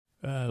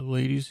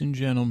Ladies and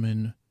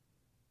gentlemen,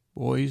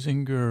 boys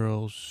and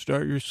girls,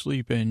 start your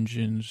sleep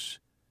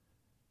engines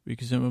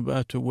because I'm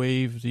about to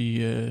wave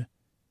the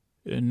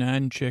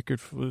non-checkered,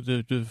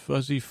 the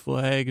fuzzy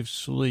flag of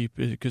sleep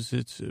because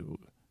it's.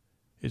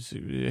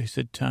 I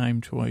said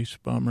time twice,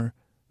 bummer,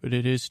 but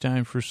it is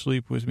time for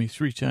sleep with me.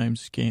 3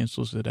 times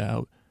cancels it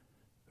out.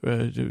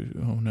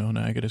 Oh no,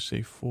 now I gotta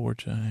say 4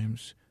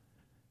 times.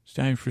 It's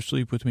time for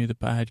Sleep With Me, the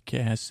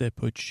podcast that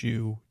puts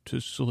you to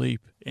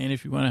sleep. And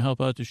if you want to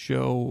help out the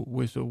show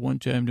with a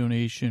one-time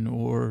donation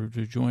or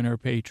to join our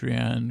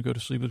Patreon, go to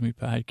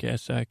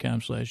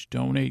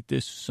sleepwithmepodcast.com/donate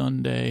this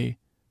Sunday,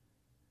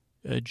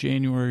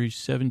 January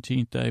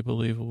 17th, I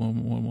believe,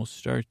 when we'll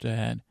start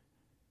that.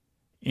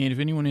 And if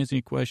anyone has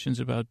any questions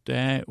about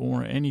that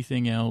or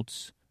anything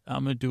else,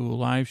 I'm going to do a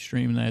live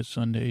stream that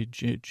Sunday,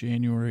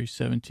 January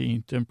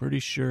 17th. I'm pretty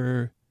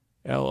sure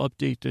I'll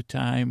update the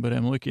time, but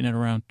I'm looking at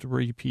around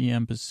 3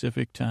 p.m.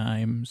 Pacific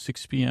time,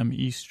 6 p.m.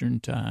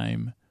 Eastern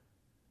time.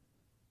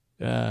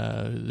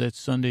 That's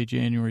Sunday,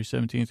 January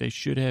 17th. I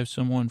should have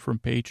someone from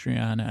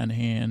Patreon on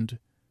hand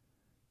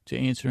to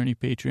answer any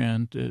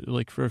Patreon,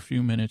 like for a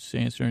few minutes, to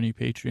answer any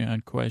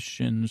Patreon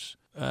questions.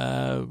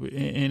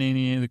 And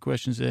any of the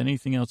questions,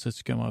 anything else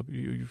that's come up,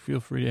 you feel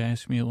free to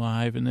ask me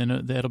live, and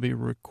then that'll be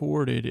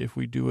recorded if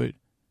we do it.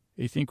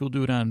 I think we'll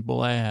do it on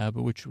Blab,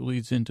 which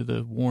leads into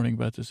the warning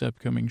about this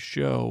upcoming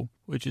show,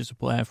 which is a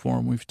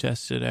platform we've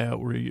tested out.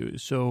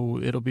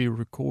 So it'll be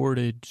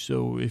recorded,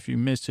 so if you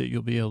miss it,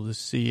 you'll be able to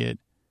see it.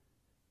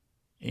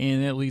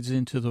 And that leads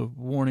into the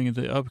warning of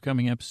the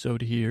upcoming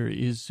episode here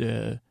is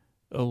a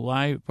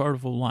live part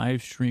of a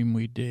live stream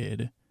we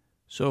did.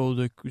 So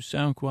the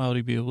sound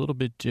quality be a little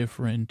bit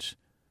different.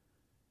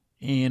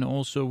 And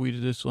also we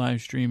did this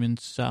live stream in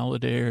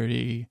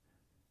solidarity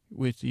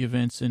with the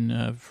events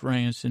in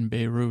France and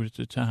Beirut at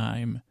the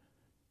time.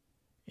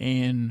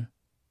 And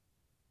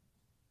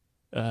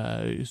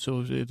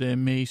so that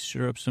may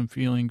stir up some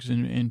feelings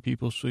in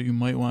people, so you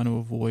might want to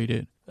avoid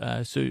it.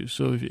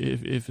 So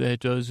if that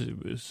does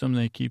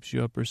something that keeps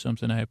you up or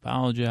something, I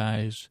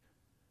apologize.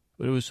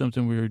 But it was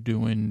something we were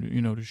doing,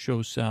 to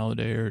show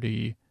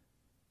solidarity.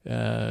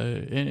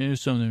 And it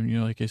was something,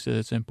 like I said,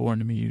 it's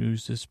important to me to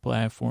use this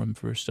platform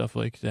for stuff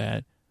like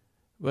that.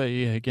 But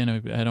yeah, again,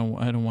 I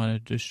don't want to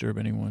disturb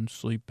anyone's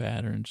sleep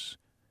patterns.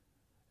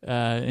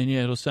 And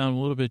yeah, it'll sound a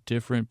little bit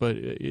different, but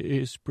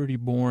it's pretty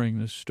boring,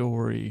 the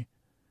story.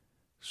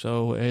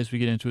 So as we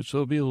get into it, so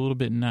it'll be a little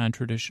bit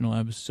non-traditional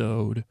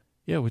episode.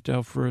 Yeah,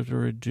 without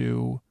further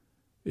ado,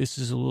 this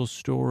is a little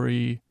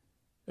story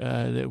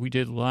that we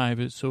did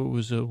live. So it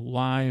was a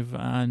live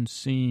on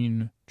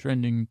scene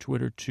trending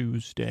Twitter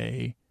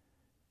Tuesday.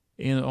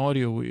 And the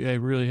audio, I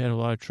really had a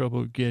lot of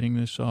trouble getting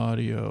this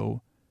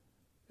audio.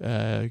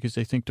 Because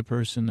I think the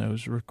person that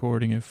was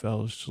recording it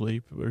fell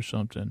asleep or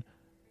something.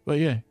 But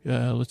yeah,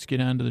 let's get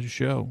on to the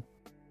show.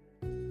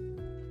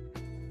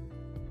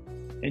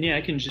 And yeah,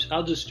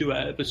 I'll just do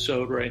an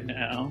episode right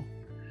now,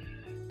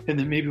 and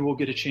then maybe we'll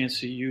get a chance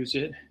to use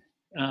it.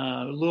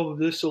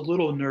 This is a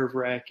little nerve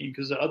wracking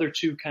because the other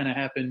two kind of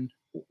happen.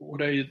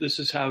 This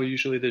is how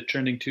usually the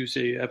Trending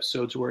Tuesday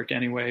episodes work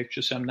anyway.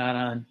 Just I'm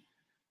not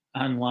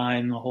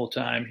online the whole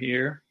time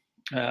here.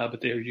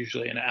 But they're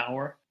usually an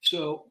hour.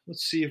 So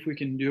let's see if we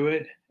can do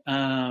it.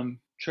 Lately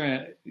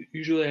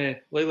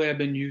I've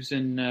been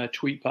using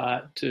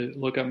Tweetbot to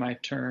look up my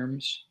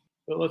terms.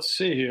 But let's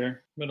see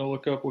here. I'm going to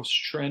look up what's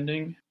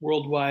trending.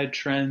 Worldwide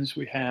trends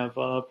we have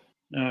up.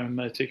 I'm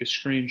going to take a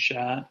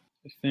screenshot.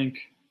 I think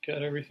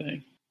got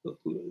everything.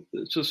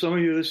 So some of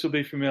you, this will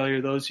be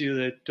familiar. Those of you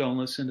that don't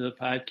listen to the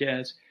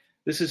podcast,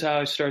 this is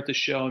how I start the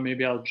show. And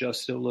maybe I'll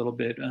adjust it a little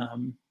bit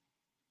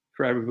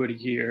for everybody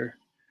here.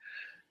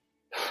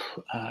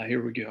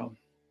 Here we go.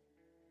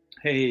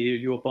 Hey,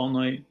 you up all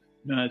night,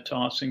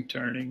 tossing,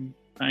 turning,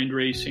 mind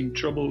racing,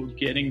 trouble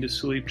getting to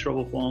sleep,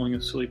 trouble falling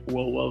asleep?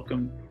 Well,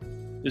 welcome.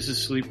 This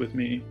is Sleep With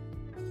Me,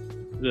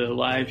 the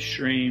live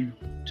stream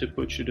to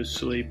put you to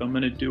sleep. I'm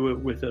going to do it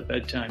with a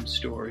bedtime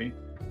story.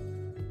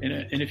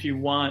 And if you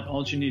want,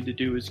 all you need to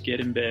do is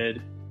get in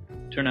bed,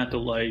 turn out the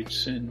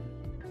lights, and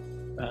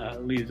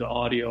leave the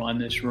audio on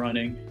this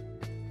running.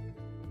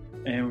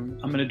 And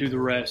I'm going to do the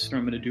rest, or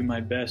I'm going to do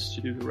my best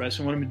to do the rest.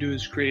 And what I'm going to do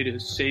is create a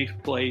safe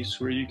place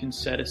where you can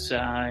set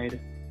aside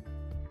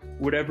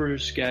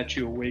whatever's got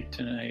you awake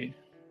tonight,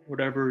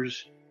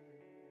 whatever's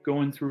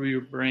going through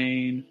your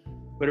brain,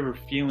 whatever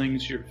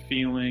feelings you're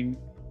feeling,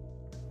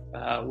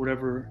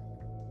 whatever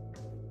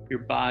your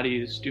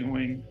body is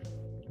doing,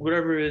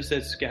 whatever it is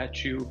that's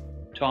got you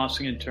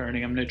tossing and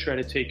turning. I'm going to try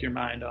to take your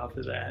mind off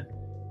of that.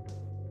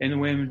 And the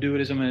way I'm going to do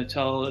it is I'm going to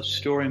tell a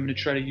story. I'm going to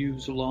try to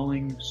use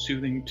lulling,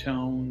 soothing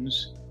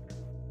tones,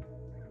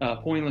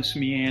 pointless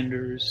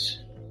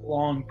meanders,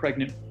 long,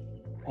 pregnant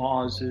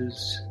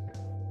pauses,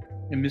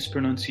 and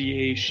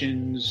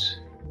mispronunciations,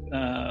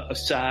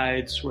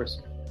 asides. Where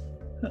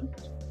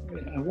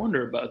I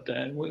wonder about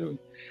that.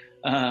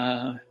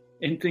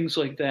 And things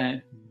like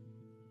that.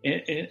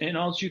 And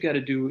all you got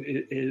to do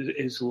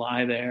is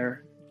lie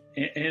there.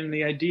 And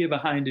the idea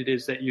behind it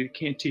is that you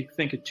can't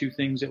think of two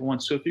things at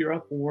once. So if you're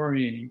up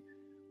worrying,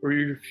 or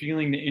you're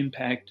feeling the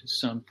impact of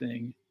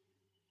something,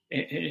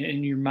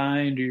 and your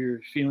mind or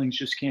your feelings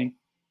just can't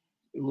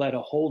let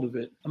a hold of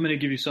it, I'm going to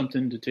give you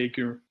something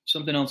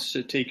else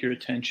to take your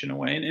attention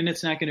away. And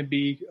it's not going to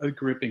be a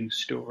gripping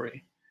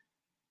story.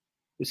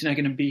 It's not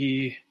going to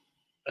be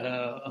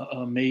an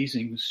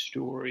amazing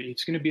story.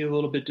 It's going to be a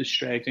little bit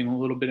distracting, a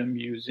little bit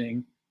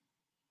amusing,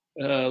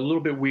 a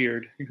little bit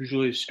weird.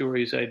 Usually the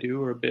stories I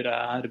do are a bit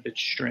odd, a bit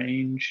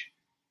strange,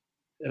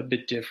 a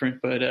bit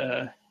different, but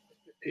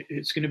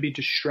it's going to be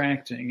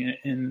distracting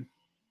and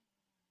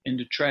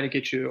to try to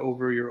get you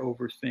over your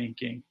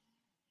overthinking.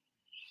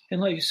 And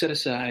let you set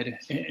aside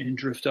and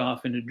drift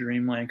off into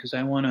dreamland, because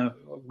I want to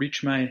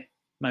reach my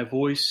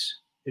voice.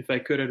 If I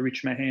could, I'd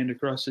reach my hand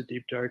across the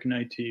deep, dark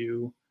night to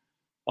you,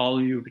 all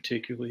of you,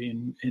 particularly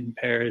in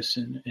Paris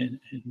and in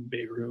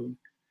Beirut,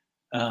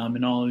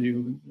 and all of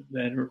you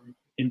that are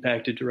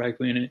impacted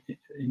directly and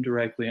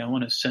indirectly. I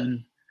want to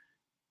send,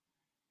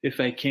 if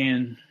I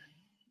can,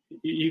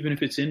 even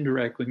if it's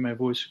indirectly, my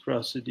voice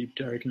across the deep,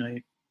 dark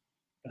night,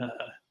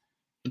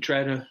 and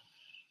try to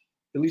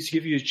at least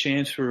give you a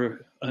chance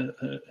for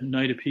a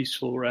night of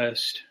peaceful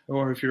rest.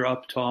 Or if you're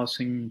up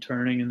tossing and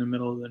turning in the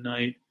middle of the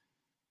night,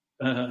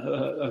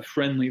 a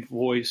friendly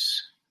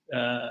voice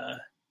that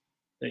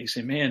you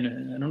say,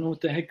 man, I don't know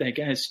what the heck that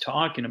guy's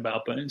talking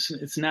about, but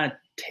it's not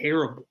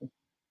terrible.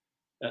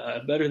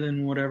 Better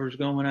than whatever's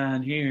going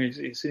on here.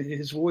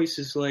 His voice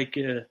is like,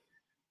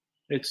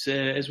 it's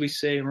as we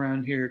say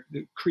around here,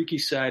 the creaky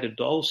side of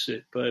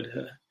dulcet, but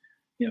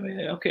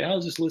okay, I'll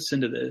just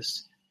listen to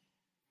this.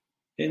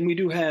 And we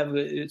do have,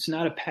 it's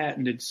not a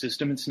patented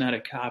system. It's not a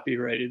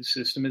copyrighted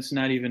system. It's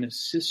not even a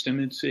system.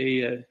 It's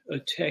a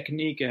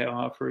technique I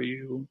offer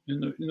you.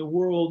 And the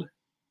world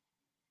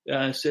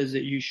says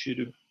that you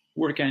should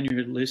work on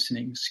your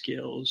listening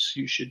skills.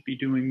 You should be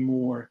doing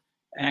more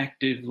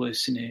active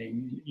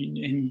listening,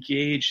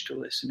 engaged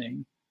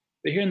listening.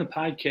 But here in the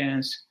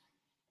podcast,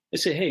 I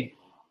say, hey,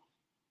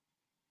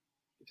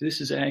 if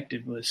this is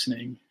active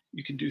listening,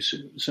 you can do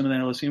some of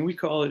that listening. We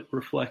call it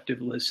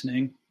reflective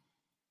listening.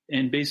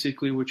 And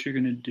basically what you're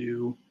going to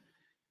do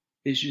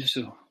is just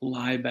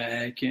lie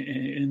back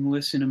and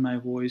listen to my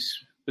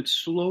voice. But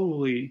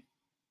slowly,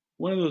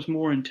 one of those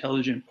more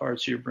intelligent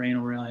parts of your brain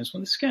will realize,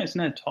 well, this guy's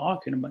not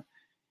talking about,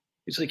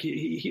 it's like,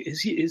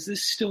 is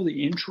this still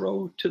the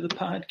intro to the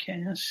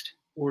podcast?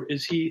 Or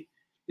is he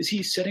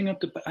setting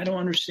up I don't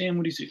understand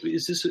what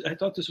I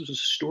thought this was a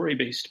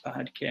story-based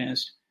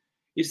podcast.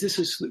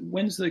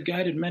 When's the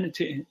guided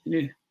meditation?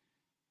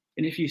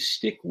 And if you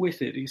stick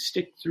with it, you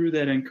stick through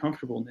that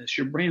uncomfortableness,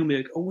 your brain will be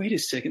like, oh, wait a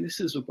second, this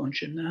is a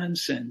bunch of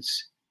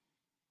nonsense.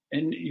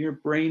 And your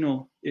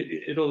brain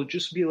it'll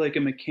just be like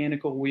a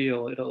mechanical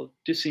wheel. It'll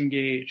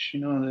disengage,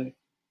 they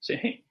say,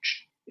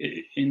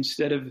 hey,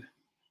 instead of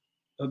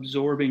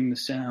absorbing the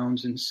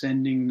sounds and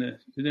sending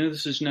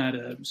this is not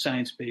a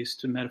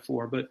science-based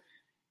metaphor, but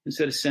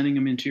instead of sending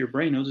them into your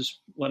brain, they'll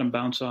just let them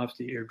bounce off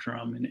the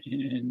eardrum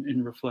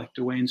and reflect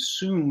away. And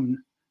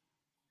soon,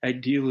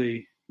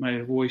 ideally,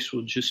 my voice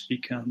will just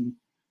become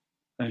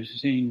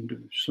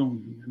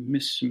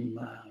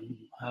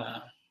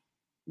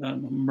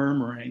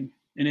murmuring,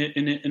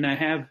 and I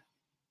have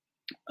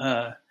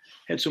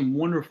had some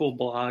wonderful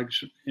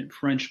blogs,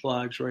 French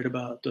blogs, write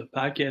about the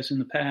podcast in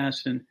the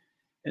past, and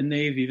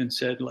they've even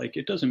said, like,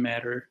 it doesn't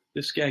matter.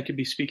 This guy could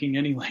be speaking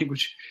any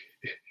language,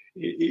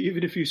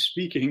 even if you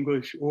speak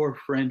English or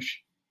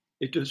French,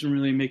 it doesn't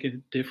really make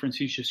a difference.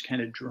 He's just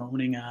kind of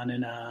droning on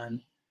and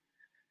on.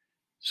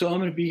 So I'm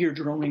going to be here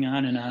droning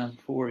on and on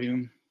for you.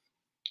 And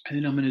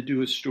then I'm going to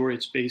do a story.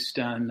 It's based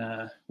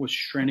on what's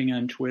trending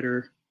on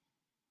Twitter.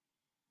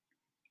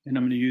 And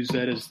I'm going to use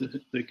that as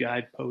the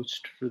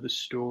guidepost for the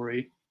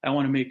story. I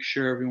want to make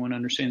sure everyone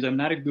understands I'm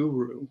not a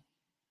guru.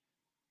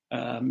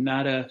 I'm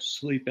not a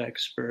sleep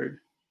expert.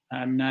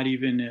 I'm not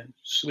even a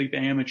sleep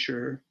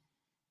amateur.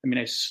 I mean,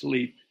 I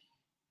sleep.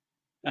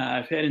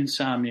 I've had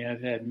insomnia.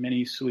 I've had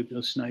many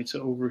sleepless nights,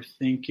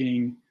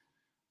 overthinking,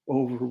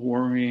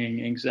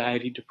 over-worrying,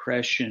 anxiety,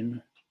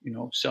 depression,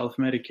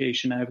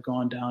 self-medication. I've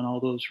gone down all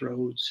those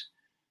roads.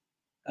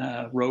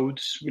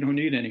 Roads, we don't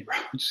need any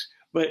roads.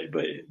 But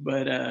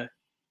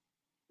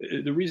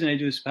the reason I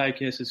do this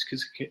podcast is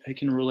because I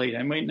can relate.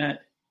 I might not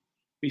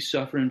be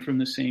suffering from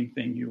the same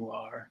thing you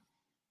are.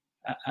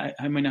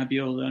 I might not be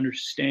able to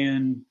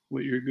understand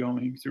what you're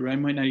going through. I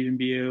might not even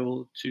be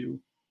able to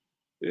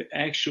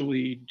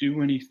actually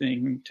do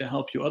anything to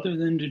help you other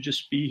than to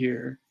just be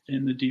here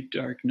in the deep,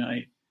 dark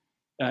night.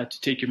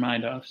 To take your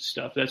mind off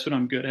stuff. That's what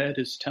I'm good at,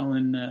 is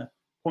telling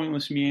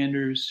pointless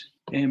meanders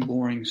and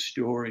boring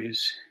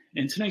stories.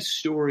 And tonight's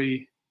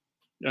story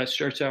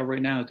starts out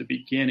right now at the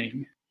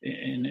beginning.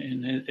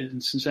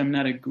 And since I'm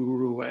not a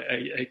guru,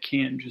 I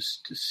can't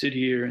just sit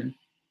here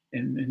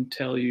and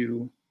tell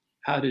you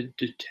how to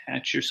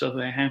detach yourself.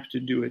 I have to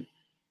do it.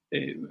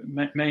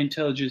 My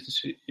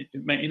intelligence,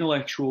 my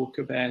intellectual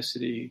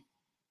capacity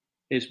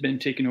has been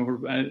taken over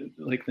by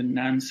like the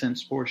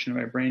nonsense portion of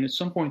my brain. At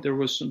some point, there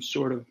was some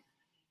sort of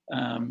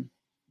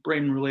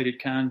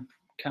brain-related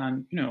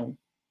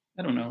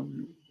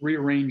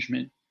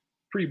rearrangement,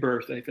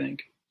 pre-birth, I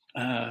think.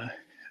 Uh,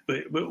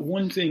 but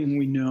one thing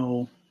we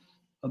know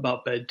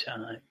about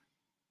bedtime,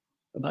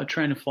 about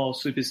trying to fall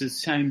asleep, is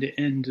it's time to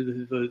end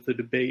the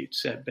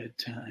debates at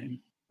bedtime.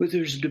 But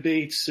there's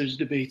debates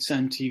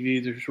on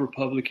TV, there's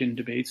Republican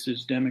debates,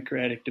 there's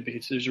Democratic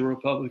debates, there's a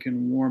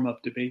Republican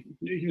warm-up debate.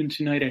 Even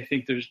tonight, I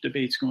think there's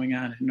debates going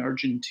on in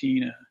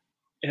Argentina.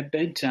 At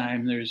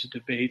bedtime, there's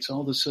debates.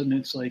 All of a sudden,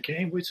 it's like,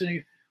 hey, what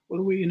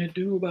are we going to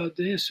do about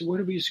this? What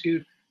are we going to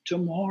do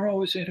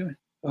tomorrow? Is it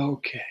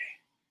okay?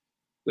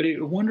 But I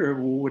wonder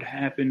what would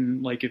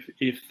happen, like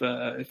if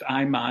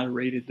I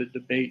moderated the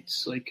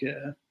debates, like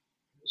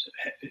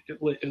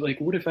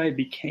what if I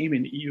became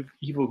an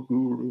evil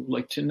guru?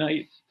 Like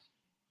tonight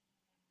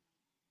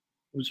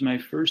was my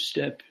first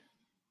step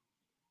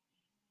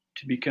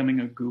to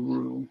becoming a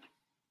guru,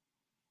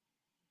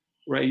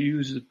 where I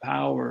use the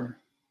power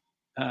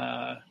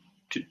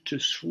to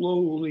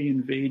slowly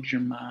invade your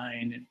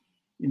mind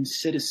and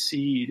set a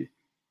seed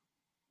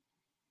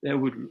that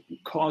would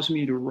cause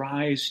me to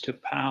rise to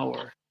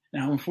power.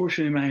 Now,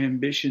 unfortunately, my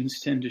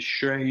ambitions tend to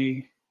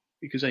stray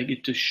because I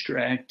get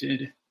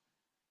distracted.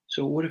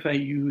 So what if I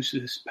use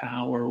this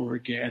power we're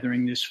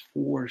gathering, this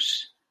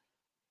force,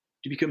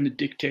 to become the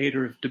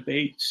dictator of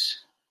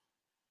debates?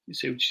 You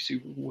say,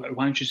 why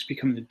don't you just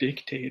become the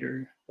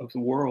dictator of the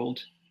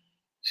world?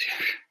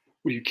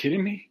 Were you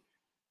kidding me? I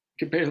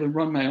could barely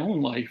run my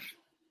own life.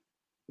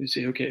 You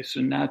say, okay, so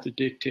not the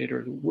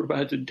dictator. What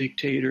about the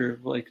dictator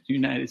of like the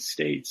United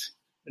States?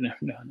 No.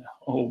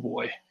 Oh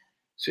boy.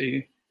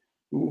 See,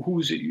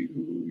 who's it?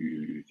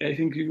 I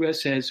think the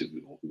U.S. has.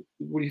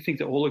 What do you think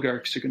the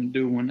oligarchs are going to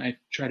do when I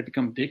try to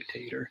become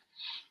dictator?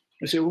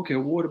 I say, okay,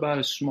 what about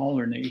a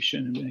smaller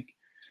nation? And like,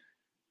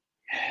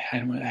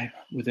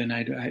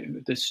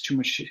 that's too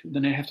much.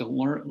 Then I have to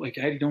learn. Like,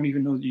 I don't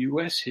even know the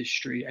U.S.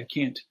 history. I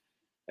can't.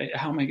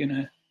 How am I going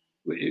to?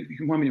 If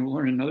you want me to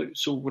learn another,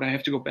 so would I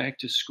have to go back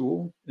to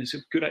school? I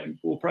said,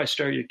 we'll probably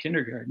start you at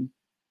kindergarten.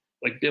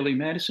 Like Billy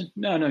Madison?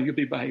 No, you'll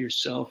be by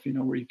yourself,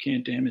 where you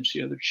can't damage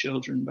the other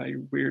children by your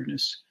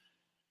weirdness.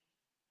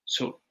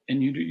 So,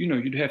 and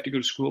you'd have to go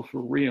to school for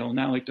real,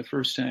 not like the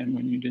first time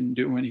when you didn't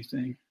do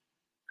anything.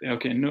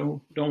 Okay,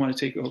 no, don't want to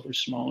take over a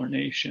smaller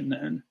nation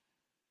then.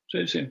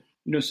 So I say,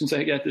 since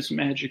I got this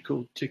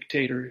magical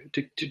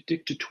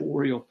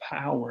dictatorial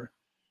power,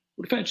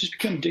 what if I just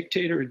become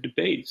dictator of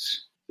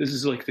debates? This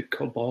is like the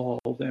cabal,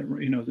 that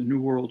the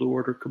New World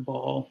Order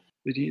cabal.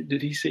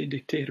 Did he say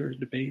dictator of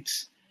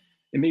debates?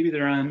 And maybe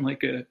they're on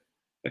like a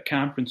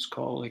conference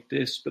call like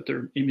this, but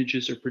their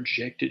images are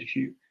projected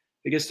here.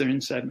 I guess they're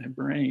inside my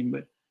brain,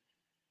 but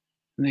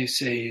when they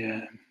say,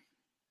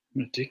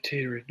 I'm a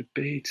dictator of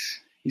debates,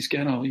 he's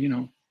got all,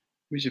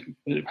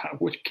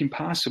 what can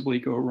possibly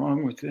go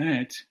wrong with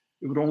that?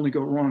 It would only go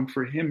wrong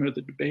for him or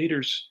the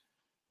debaters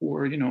who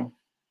are,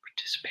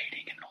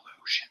 participating in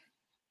illusion.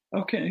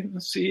 Okay,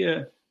 let's see.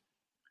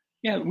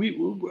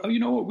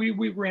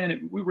 We ran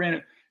it.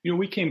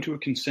 We came to a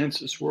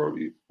consensus.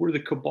 We're the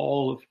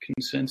cabal of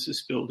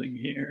consensus building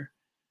here.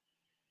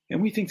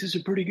 And we think this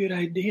is a pretty good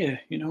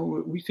idea.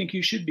 We think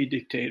you should be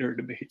dictator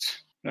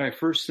debates. All right,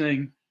 first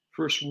ruling.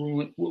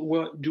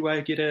 What do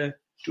I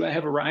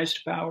have a rise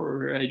to power,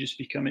 or I just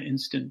become an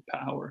instant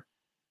power?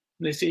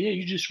 And they say, yeah,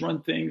 you just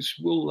run things.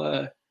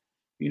 We'll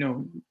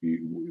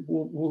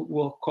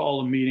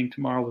call a meeting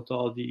tomorrow with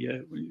all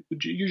the,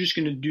 you're just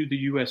going to do the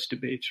U.S.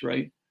 debates,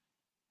 right?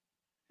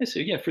 I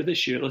say, yeah, for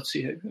this year, let's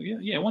see.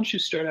 Yeah, why don't you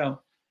start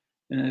out?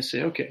 And I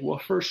say, okay, well,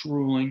 first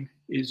ruling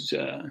is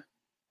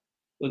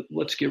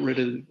let's get rid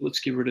of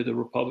the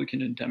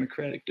Republican and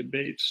Democratic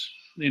debates.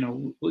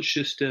 Let's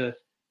just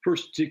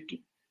first.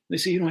 They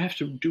say you don't have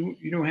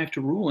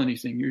to rule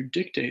anything. You're a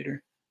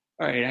dictator.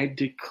 All right, I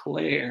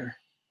declare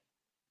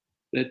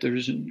that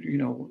there's and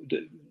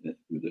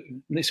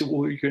they said,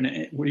 well, what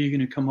are you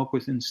gonna come up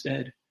with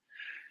instead?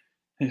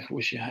 I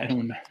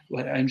don't know.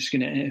 I'm just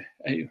gonna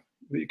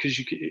because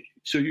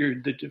your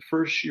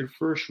first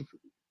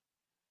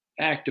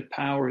act of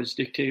power as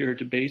dictator of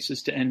debates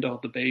is to end all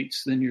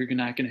debates. Then you're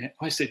not going to.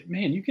 I said,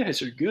 man, you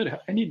guys are good.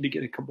 I need to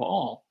get a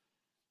cabal.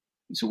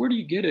 So where do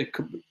you get are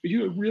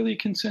you a really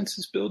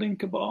consensus building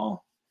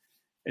cabal?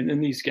 And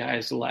then these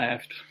guys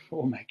laughed.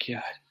 Oh my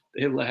God,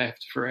 they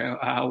laughed for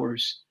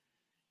hours.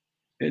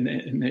 And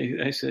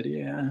I said,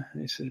 yeah.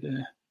 I said,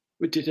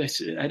 what did I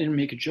say? I didn't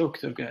make a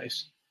joke though,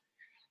 guys.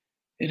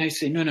 And I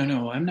say,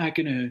 no. I'm not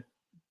going to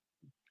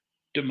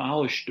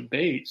demolish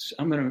debates.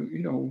 I'm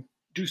going to,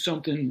 do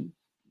something.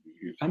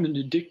 I'm going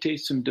to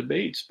dictate some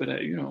debates,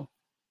 but you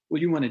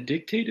want to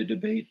dictate a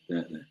debate?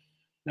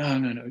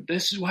 No.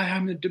 This is why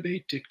I'm the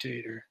debate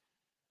dictator.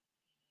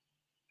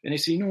 And I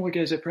say, what,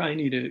 guys, I probably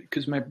need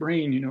because my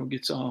brain,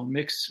 gets all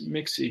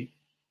mixy.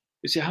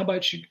 They say, how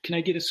about can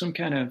I get some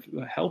kind of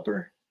a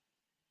helper?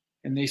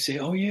 And they say,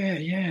 oh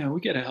yeah,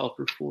 we got a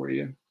helper for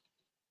you.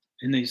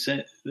 And they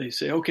say,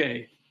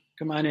 okay,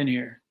 come on in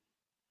here.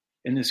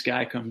 And this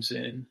guy comes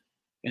in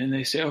and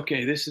they say,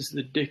 okay, this is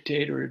the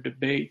dictator of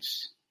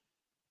debates.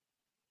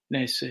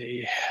 And I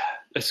say, yeah,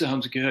 that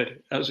sounds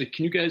good. I was like,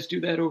 can you guys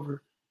do that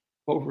over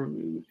over,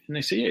 and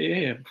they say,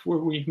 yeah, before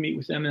we meet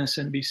with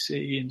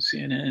MSNBC and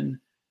CNN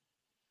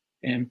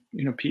and,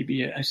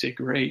 PBS. I say,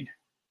 great.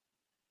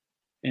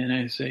 And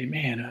I say,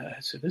 man, I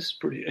said, this is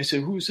pretty. I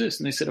said, who's this?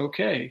 And they said,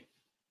 okay.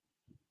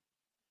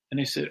 And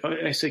I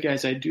said,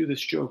 guys, I do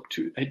this joke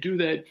too. I do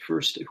that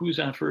first, who's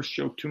on first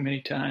joke too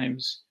many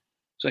times,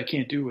 so I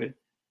can't do it. And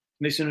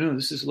they said, no,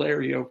 this is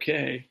Larry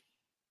OK.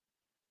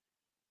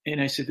 And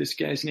I said, this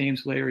guy's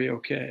name's Larry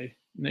OK.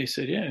 And they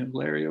said, yeah,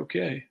 Larry OK.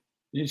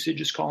 And he said,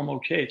 just call him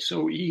OK. It's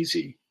so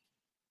easy.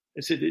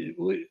 I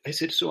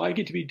said, so I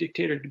get to be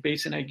dictator of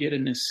debates and I get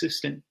an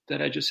assistant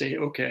that I just say,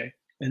 OK.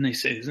 And they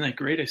say, isn't that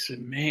great? I said,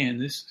 man,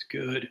 this is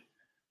good.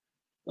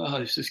 Oh,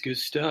 this is good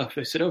stuff.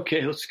 I said,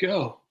 okay, let's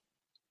go.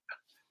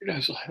 And I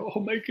was like,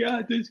 oh my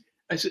God.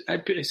 I said,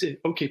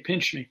 okay,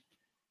 pinch me.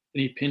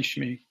 And he pinched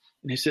me.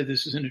 And I said,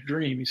 this isn't a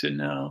dream. He said,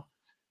 no.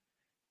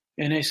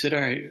 And I said,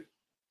 all right.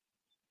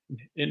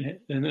 And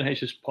then I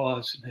just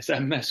paused and I said,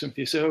 I'm messing with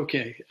you. So,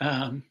 okay.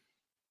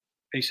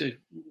 I said,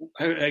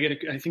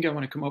 I think I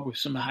want to come up with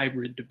some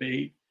hybrid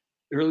debate,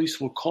 or at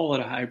least we'll call it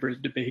a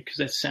hybrid debate because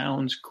that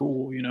sounds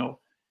cool,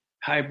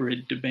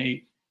 hybrid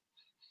debate.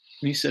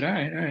 And he said, all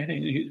right.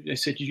 And I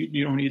said,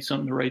 you don't need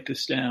something to write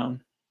this down.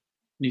 And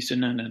he said,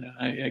 no,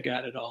 I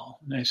got it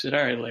all. And I said,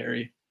 all right,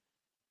 Larry.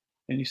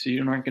 And he said,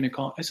 you're not going to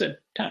call. I said,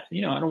 I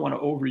don't want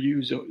to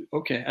overuse it.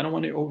 Okay, I don't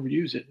want to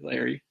overuse it,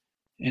 Larry.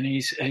 And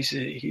he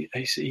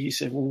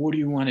said, well, what do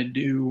you want to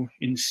do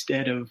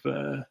instead of,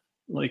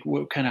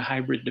 what kind of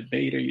hybrid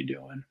debate are you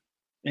doing?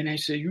 And I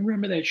said, you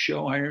remember that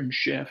show Iron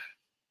Chef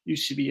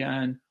used to be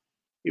on?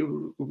 It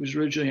was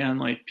originally on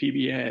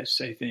PBS,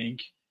 I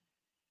think.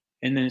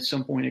 And then at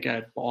some point it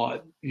got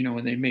bought,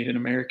 and they made an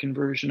American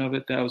version of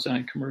it that was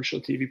on commercial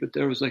TV, but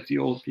there was the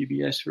old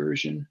PBS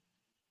version.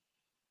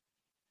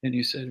 And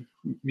he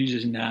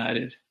just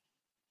nodded.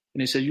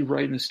 And I said, you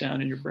writing this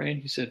down in your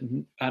brain? He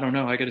said, I don't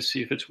know. I got to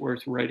see if it's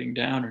worth writing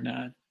down or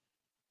not.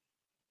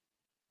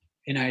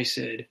 And I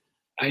said,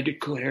 I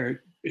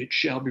declare it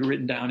shall be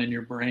written down in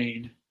your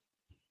brain.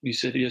 He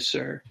said, yes,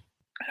 sir.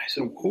 And I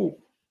said, whoa.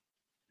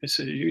 I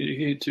said,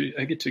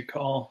 I get to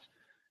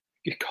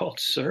get called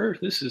sir?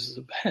 This is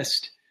the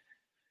best.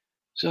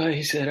 So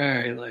he said, all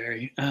right,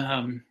 Larry.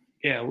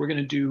 Yeah, we're going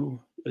to do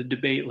a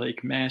debate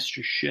like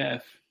Master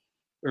Chef.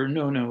 Or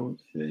no.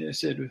 He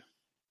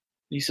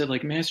said,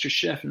 like Master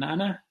Chef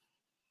Nana?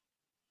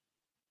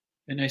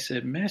 And I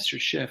said, Master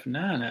Chef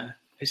Nana?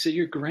 I said,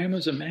 your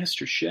grandma's a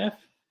master chef?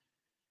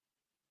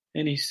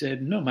 And he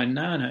said, no, my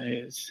Nana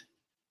is.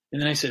 And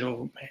then I said,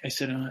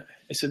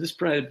 this is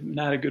probably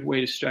not a good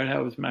way to start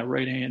out with my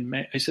right-hand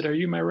man. I said, are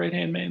you my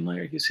right-hand man,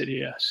 Larry? He said,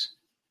 yes.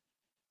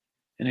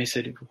 And I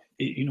said,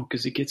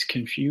 because it gets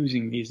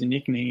confusing, these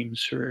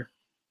nicknames for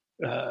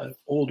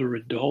older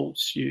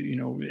adults.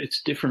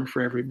 It's different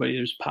for everybody.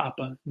 There's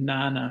Papa,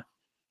 Nana,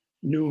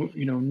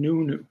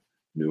 Nunu,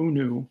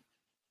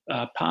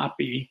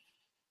 Poppy,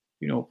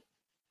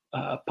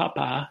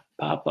 Papa,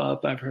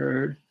 Pop-Up, I've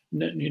heard,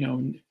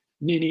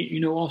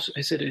 Nini, also,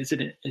 I said, is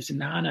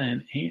Nana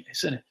and Aunt? I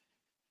said,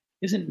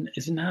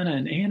 is Nana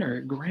an aunt or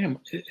a grandma?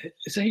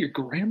 Is that your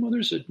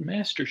grandmother's a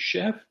master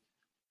chef?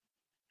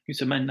 He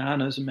said, my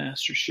Nana's a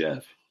master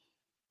chef.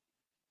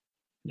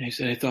 And I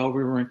said, I thought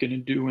we weren't going to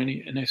do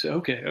any. And I said,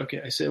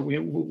 okay. I said,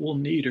 we'll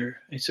need her.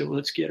 I said, well,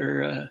 let's get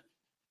her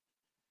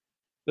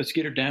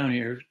down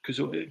here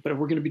but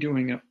we're going to be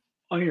doing an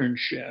Iron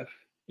Chef.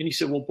 And he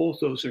said, well, both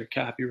those are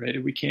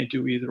copyrighted. We can't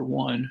do either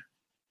one.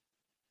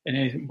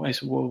 And I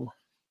said, well,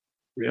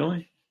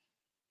 really?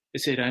 I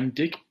said, I'm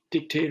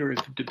dictator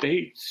of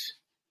debates.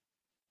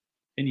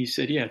 And he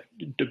said, yeah,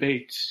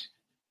 debates.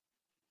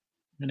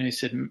 And I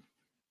said,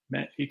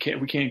 we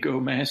can't go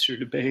master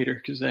debater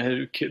because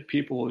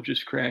people would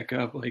just crack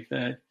up like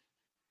that.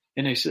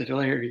 And I said,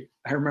 Larry,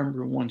 I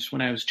remember once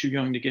when I was too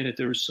young to get it,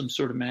 there was some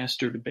sort of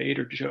master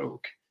debater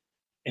joke,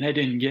 and I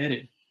didn't get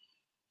it.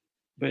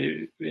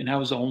 And I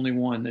was the only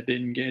one that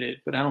didn't get it.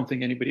 But I don't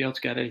think anybody else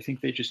got it. I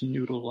think they just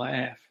knew to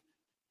laugh.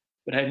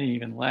 But I didn't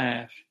even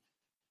laugh.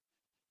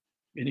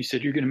 And he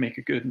said, you're going to make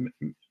a good,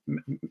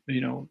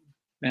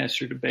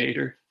 master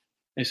debater.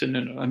 I said, no,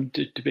 I'm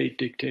debate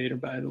dictator,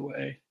 by the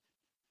way.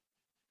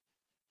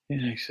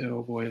 And I said,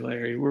 oh boy,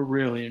 Larry, we're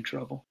really in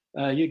trouble.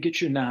 You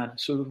get your Nana.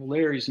 So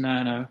Larry's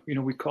Nana,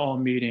 we call a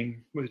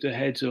meeting with the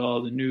heads of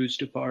all the news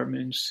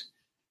departments.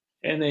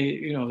 And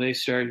they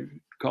started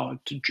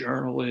calling to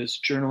journalists,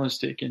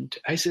 journalistic. And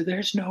I said,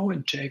 there's no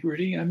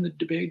integrity. I'm the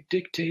debate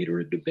dictator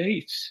of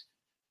debates.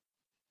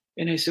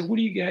 And I said, what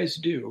do you guys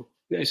do?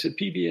 I said,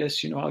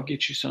 PBS, I'll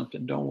get you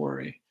something. Don't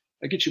worry.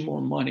 I'll get you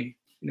more money.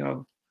 I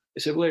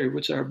said, Larry,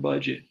 what's our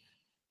budget?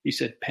 He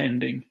said,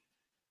 pending.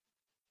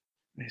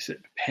 I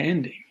said,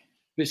 pending?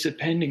 They said,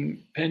 pending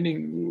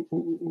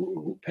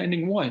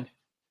what? And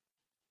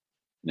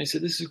I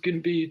said, this is going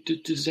to be a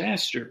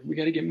disaster. We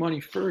got to get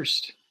money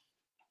first.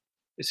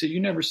 I said, you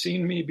never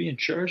seen me be in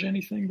charge of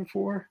anything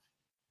before?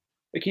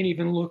 I can't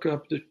even look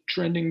up the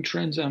trending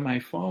trends on my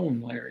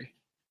phone, Larry.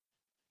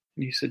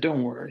 And he said,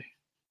 don't worry.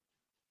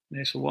 And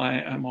I said, why?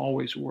 I'm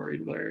always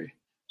worried, Larry.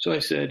 So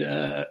give me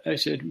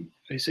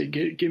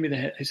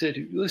the. I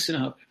said, listen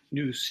up,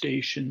 news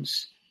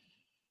stations.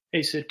 I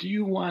said, do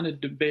you want to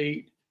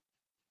debate?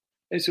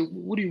 I said,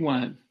 what do you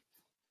want?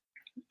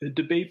 The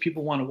debate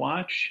people want to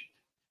watch?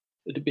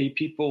 The debate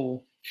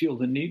people feel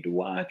the need to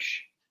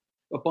watch?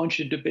 A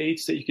bunch of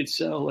debates that you could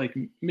sell like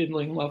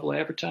middling level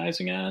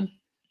advertising on?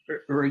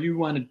 Or you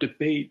want a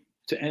debate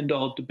to end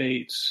all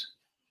debates?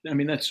 I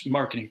mean, that's a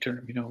marketing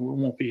term. It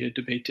won't be a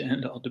debate to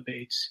end all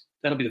debates.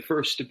 That'll be the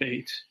first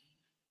debate.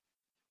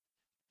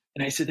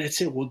 And I said,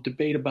 that's it. We'll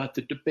debate about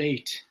the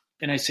debate.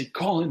 And I said,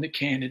 call in the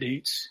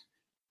candidates.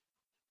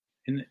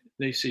 And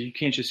they say, you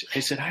can't just,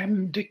 I said,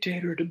 I'm a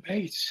dictator of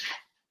debates.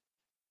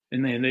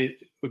 And then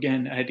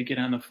again, I had to get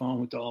on the phone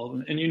with all of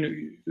them. And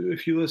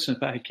if you listen to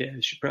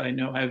podcasts, you probably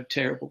know I have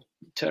terrible,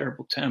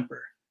 terrible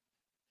temper.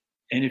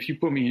 And if you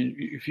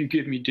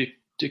give me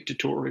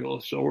dictatorial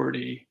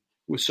authority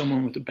with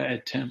someone with a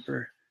bad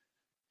temper.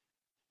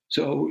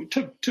 So it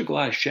took a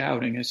lot of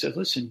shouting. I said,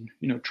 listen,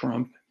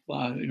 Trump,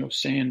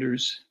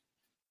 Sanders,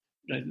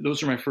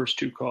 those are my first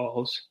two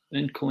calls.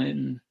 Then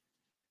Clinton.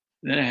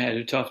 Then I had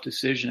a tough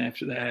decision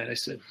after that. I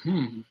said,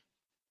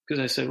 because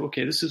I said,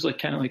 okay, this is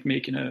kind of like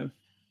making a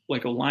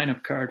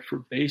lineup card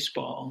for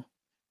baseball.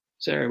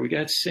 So, all right, we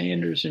got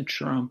Sanders and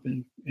Trump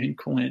and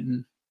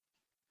Clinton.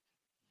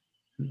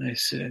 And I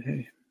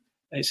said,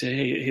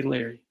 hey,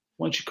 Larry,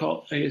 why don't you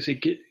call? I said,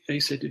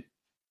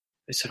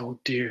 oh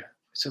dear.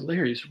 I said,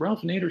 Larry, is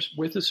Ralph Nader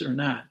with us or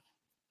not?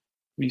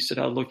 And he said,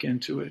 I'll look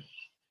into it.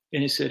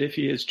 And he said, if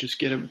he is, just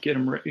get him,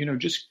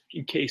 just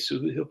in case,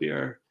 so he'll be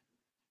our.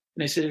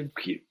 And I said,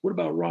 what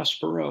about Ross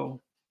Perot?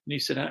 And he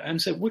said, I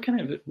said, what kind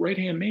of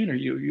right-hand man are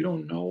you? You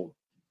don't know.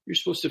 You're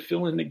supposed to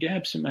fill in the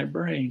gaps in my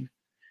brain.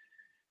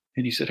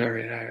 And he said, all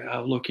right,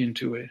 I'll look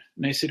into it.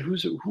 And I said,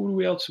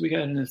 who else we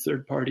got in the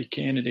third-party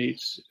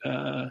candidates?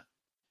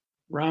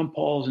 Ron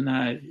Paul's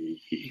not.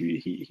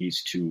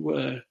 He's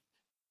too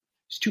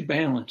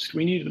balanced.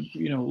 We need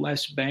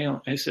less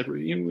balance. I said,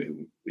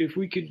 if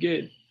we could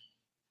get.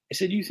 I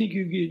said, do you think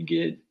you could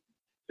get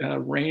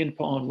Rand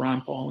Paul and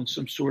Ron Paul in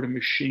some sort of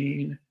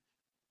machine,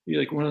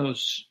 like one of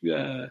those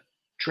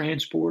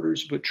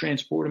transporters, but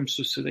transport them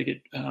so they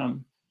get,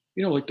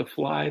 like The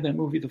Fly, that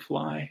movie, The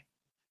Fly.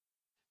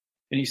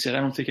 And he said, I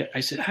don't think. I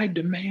said, I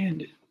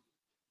demand it.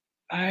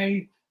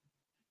 I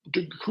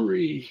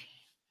decree.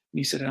 And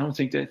he said, I don't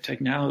think that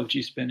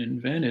technology's been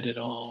invented at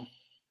all.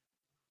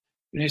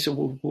 And I said,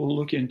 well, we'll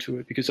look into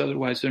it because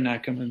otherwise they're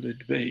not coming to the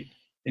debate.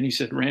 And he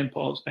said, Rand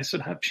Paul's. I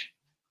said,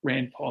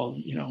 Rand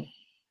Paul,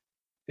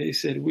 They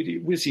said,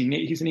 was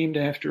he? He's named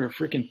after a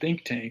freaking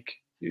think tank.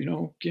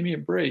 Give me a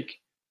break.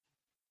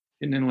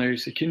 And then Larry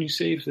said, can you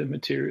save the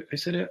material? I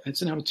said,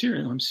 it's not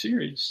material. I'm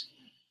serious.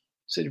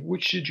 I said,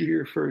 which did you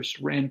hear first,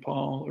 Rand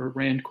Paul or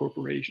Rand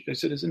Corporation? I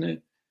said, isn't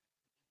it?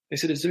 I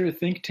said, is there a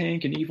think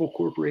tank, an evil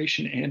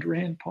corporation, and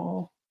Rand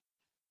Paul?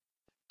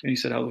 And he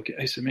said, I'll look at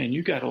it. I said, man,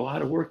 you got a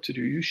lot of work to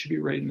do. You should be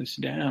writing this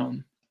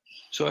down.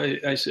 So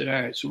I said,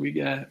 all right, so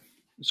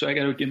I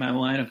got to get my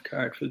lineup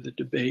card for the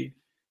debate.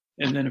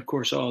 And then, of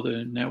course, all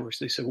the networks,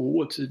 they said, well,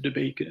 what's the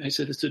debate? I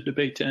said, it's a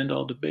debate to end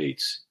all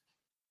debates.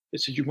 They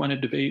said, you want to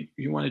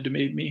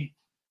debate me?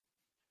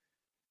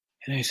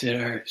 And I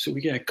said, all right, so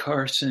we got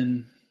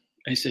Carson.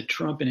 I said,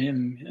 Trump and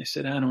him. I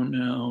said, I don't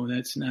know.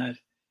 That's not.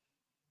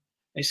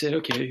 I said,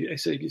 okay. I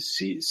said,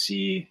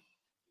 see.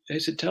 I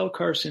said, tell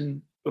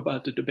Carson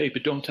about the debate,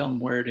 but don't tell him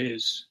where it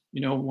is.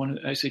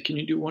 I said, can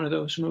you do one of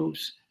those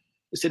moves?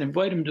 I said,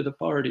 invite him to the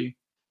party,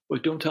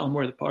 but don't tell him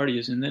where the party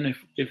is. And then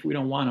if we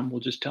don't want him,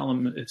 we'll just tell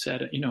him it's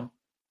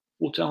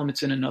we'll tell him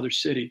it's in another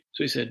city.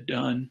 So he said,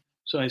 done.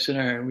 So I said,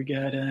 all right, we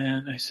got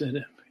it. I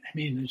said,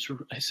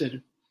 I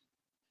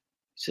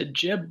said,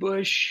 Jeb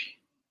Bush.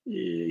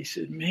 He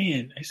said,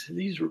 man, I said,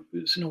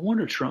 it's no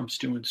wonder Trump's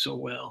doing so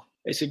well.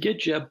 I said, get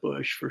Jeb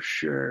Bush for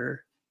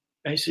sure.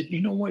 I said,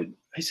 you know what?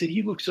 I said,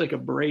 he looks like a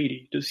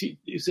Brady.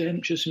 Is that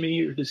just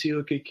me, or does he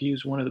look like he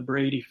was one of the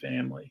Brady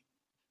family?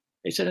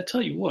 I said, I'll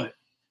tell you what. I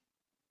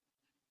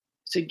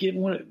said, get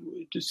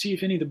one to see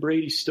if any of the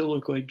Bradys still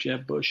look like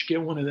Jeb Bush.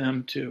 Get one of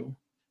them too.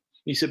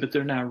 He said, but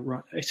they're not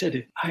run. I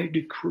said, I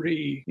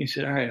decree. He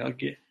said, all right, I'll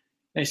get.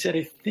 I said,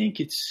 I think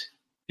it's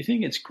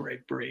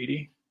Greg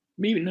Brady.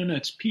 Maybe no,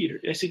 it's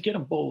Peter. I said, get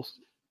them both.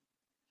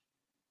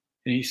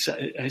 And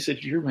I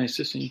said, you're my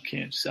assistant. You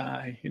can't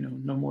sigh.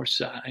 No more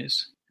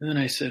sighs. And then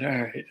I said, all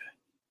right.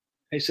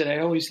 I said, I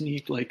always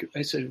need I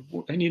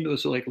need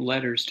those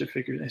letters to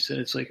figure it. I said,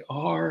 it's like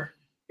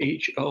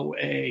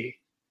RHOA.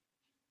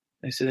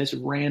 I said, that's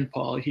Rand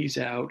Paul. He's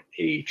out.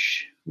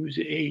 H. Who's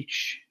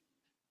H?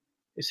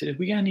 I said, have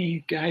we got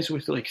any guys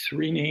with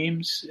three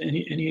names?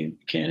 Any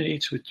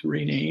candidates with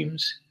three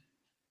names?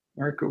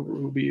 Marco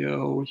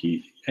Rubio.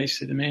 I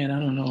said, man, I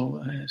don't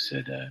know. I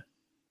said,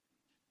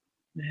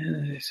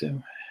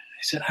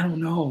 I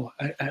don't know.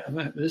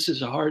 This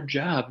is a hard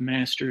job,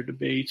 master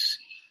debates.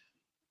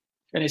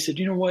 And I said,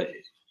 you know what?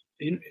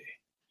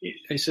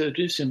 I said,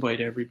 just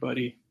invite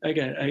everybody. I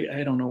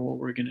don't know what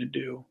we're gonna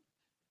do.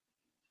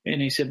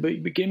 And he said,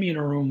 but give me in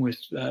a room with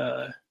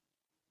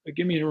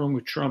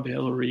Trump,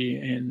 Hillary,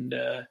 and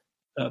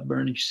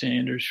Bernie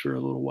Sanders for a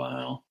little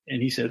while.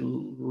 And he said,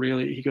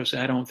 really? He goes,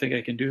 I don't think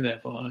I can do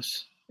that,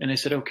 boss. And I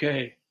said,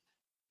 okay.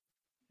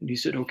 And he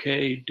said,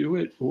 okay, do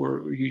it. Or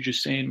are you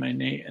just saying my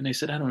name? And I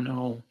said, I don't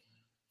know.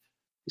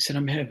 He said,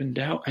 I'm having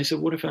doubt. I said,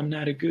 what if I'm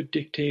not a good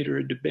dictator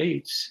at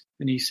debates?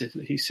 And he said,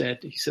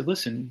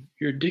 listen,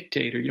 you're a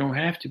dictator. You don't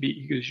have to be.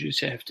 He goes, you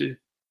just have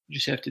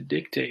to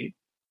dictate.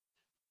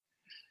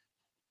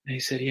 And he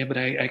said, yeah, but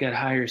I got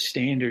higher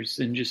standards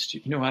than just,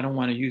 I don't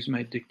want to use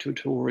my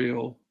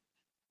dictatorial.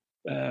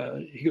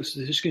 He goes,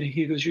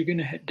 you're going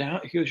to head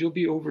down. He goes, you'll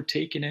be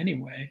overtaken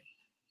anyway.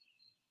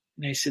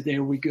 And I said,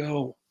 there we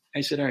go.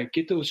 I said, all right,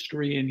 get those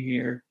three in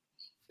here.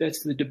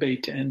 That's the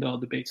debate to end all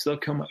debates. They'll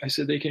come up. I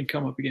said, they can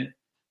come up again.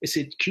 I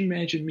said, can you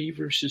imagine me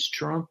versus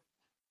Trump?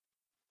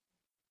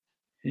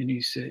 And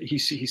he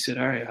said,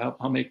 all right,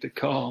 I'll make the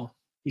call.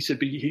 He said,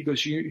 but he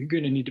goes, you're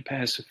going to need to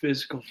pass the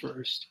physical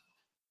first.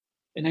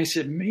 And I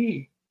said,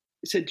 me?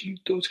 I said,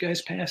 those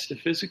guys pass the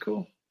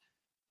physical?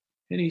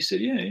 And he said,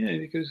 yeah,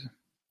 because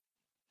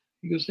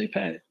he goes, they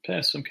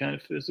pass some kind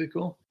of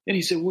physical. And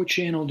he said, what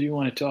channel do you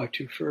want to talk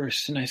to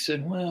first? And I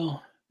said,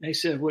 well, I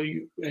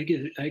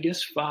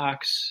guess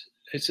Fox.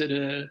 I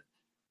said,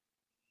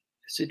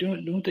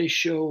 don't they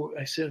show?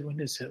 I said, when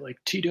is it? Like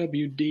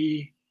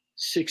TWD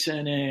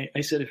 6NA.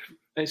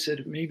 I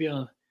said maybe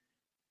I'll.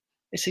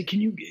 I said,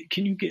 can you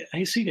get?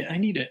 I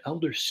need an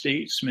elder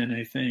statesman.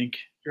 I think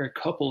there are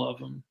a couple of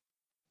them.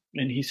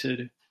 And he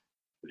said,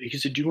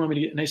 do you want me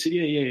to get? And I said,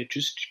 yeah.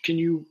 Just can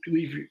you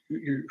leave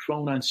your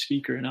phone on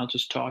speaker and I'll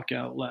just talk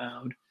out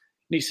loud. And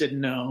he said,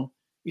 no.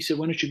 He said,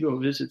 why don't you go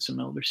visit some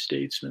elder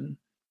statesmen?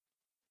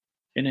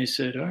 And I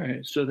said, all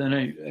right. So then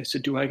I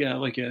said, do I got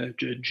like a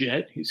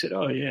jet? He said,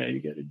 oh, yeah,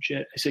 you got a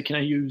jet. I said, can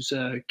I use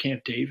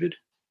Camp David?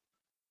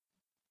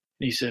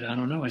 And he said, I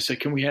don't know. I said,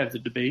 can we have the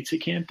debates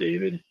at Camp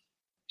David?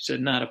 He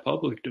said, not a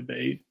public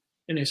debate.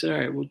 And I said, all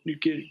right, well,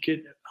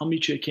 I'll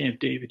meet you at Camp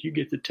David. You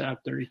get the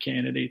top 30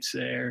 candidates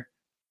there.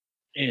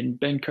 And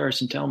Ben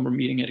Carson, tell him we're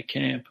meeting at a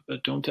camp,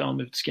 but don't tell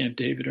him if it's Camp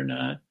David or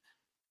not.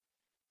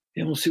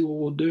 And we'll see what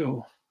we'll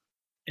do.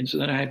 And so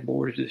then I had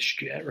boarded this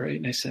jet, right?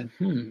 And I said,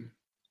 He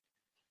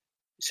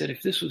said,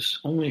 if this was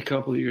only a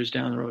couple of years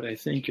down the road, I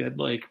think I'd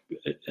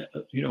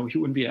he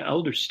wouldn't be an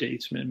elder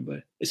statesman.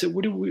 But I said,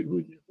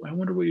 I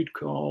wonder what you'd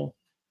call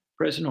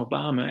President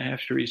Obama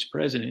after he's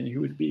president.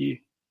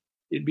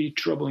 It'd be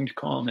troubling to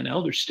call him an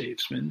elder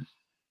statesman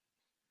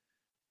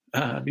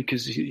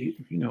because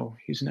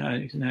he's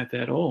not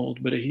that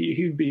old. But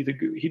he'd be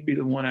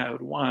the one I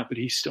would want. But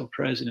he's still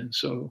president,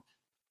 so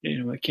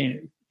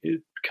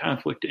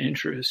conflict of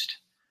interest.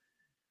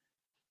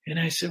 And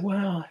I said,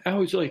 well, I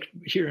always like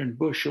hearing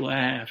Bush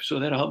laugh, so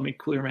that'll help me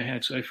clear my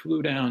head. So I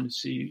flew down to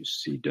see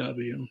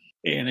CW.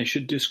 And I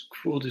should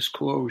full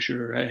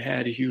disclosure, I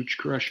had a huge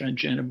crush on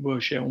Jenna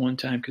Bush at one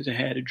time because I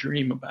had a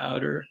dream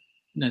about her.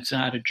 And that's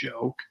not a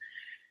joke.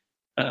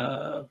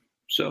 And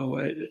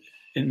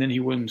then he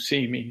wouldn't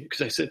see me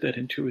because I said that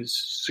into his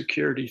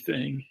security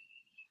thing.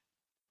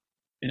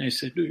 And I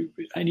said,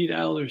 I need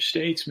elder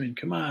statesman.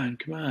 Come on.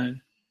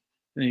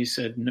 And he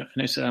said, no.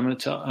 And I said, I'm going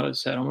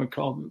to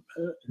call him.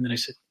 And then I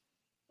said,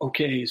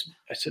 okay.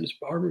 I said, is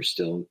Barbara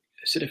still?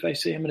 I said, if I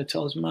say I'm going to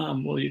tell his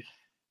mom, will you?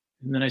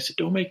 And then I said,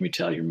 don't make me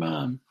tell your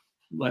mom.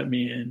 Let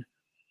me in.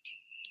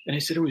 And I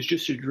said, it was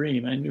just a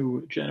dream. I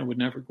knew Jenna would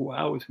never go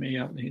out with me.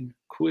 I mean,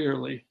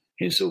 clearly.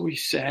 And so we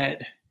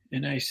sat,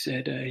 and I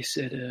said,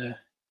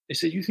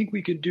 you think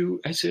we could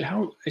do? I said,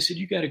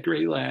 you got a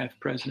great laugh,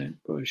 President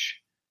Bush.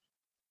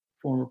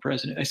 Former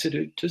president. I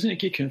said, doesn't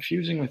it get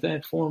confusing with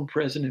that former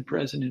president?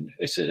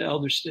 I said,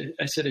 elder state.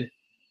 I said,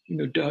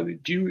 W.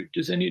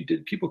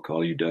 Did people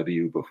call you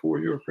W before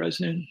you were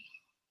president?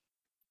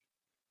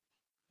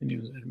 And he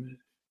was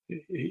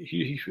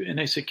and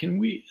I said,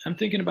 I'm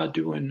thinking about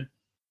doing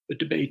a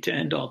debate to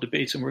end all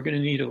debates, and we're going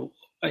to need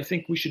I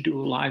think we should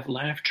do a live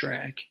laugh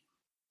track,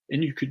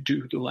 and you could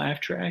do the laugh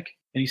track.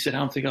 And he said, I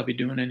don't think I'll be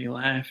doing any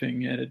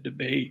laughing at a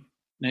debate.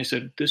 And I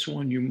said, this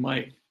one you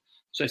might.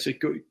 So I said,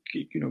 go,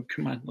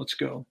 come on, let's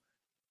go.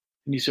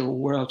 And he said, well,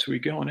 where else are we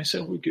going? I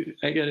said,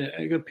 I got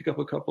to pick up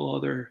a couple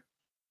other.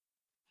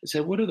 I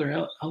said, what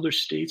other elder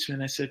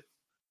statesmen? I said,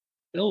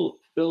 Bill,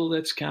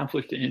 that's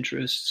conflict of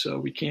interest, so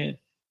we can't.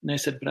 And I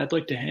said, but I'd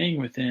like to hang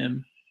with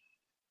him.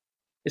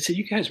 I said,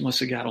 you guys must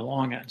have got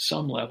along on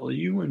some level.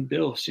 You and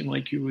Bill seem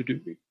like you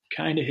would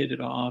kind of hit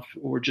it off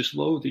or just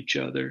loathe each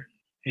other.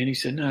 And he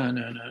said,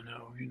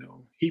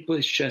 no. He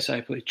plays chess,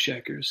 I play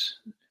checkers.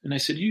 And I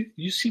said,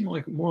 you seem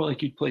more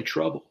like you'd play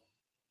Trouble.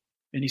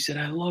 And he said,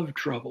 I love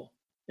Trouble.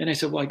 And I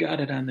said, well, I got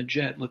it on the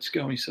jet. Let's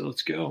go. And he said,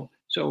 let's go.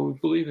 So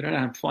believe it or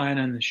not, I'm flying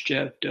on this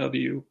jet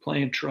W,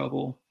 playing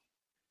Trouble,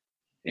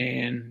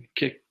 and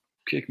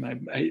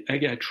I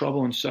got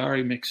Trouble and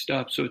Sorry mixed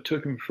up. So it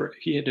took him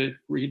he had to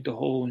read the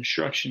whole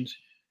instructions.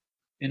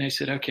 And I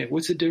said, okay,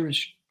 what's the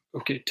difference?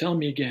 Okay, tell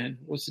me again.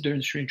 What's the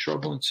difference between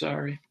Trouble and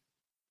Sorry?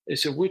 I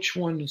said, which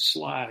one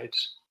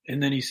slides?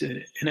 And then he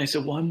said, and I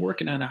said, well, I'm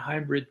working on a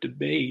hybrid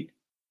debate.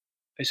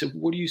 I said,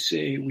 what do you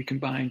say we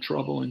combine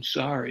Trouble and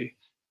Sorry?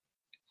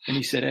 And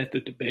he said, at the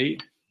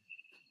debate.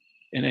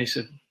 And I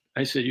said,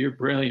 I said, you're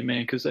brilliant,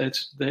 man, because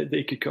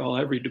they could call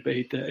every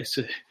debate that.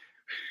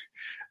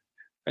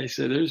 I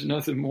said, there's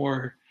nothing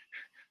more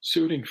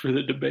suiting for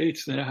the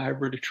debates than a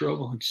hybrid of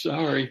trouble and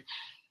sorry.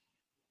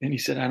 And he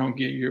said, I don't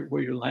get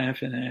what you're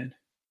laughing at.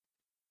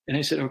 And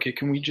I said, okay,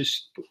 can we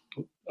just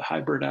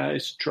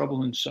hybridize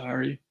trouble and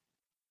sorry?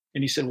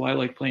 And he said, well, I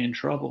like playing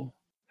trouble.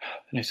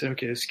 And I said,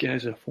 okay,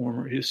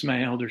 he's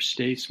my elder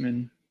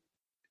statesman.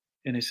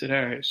 And I said,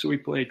 all right, so we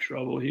played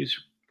trouble. He's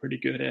pretty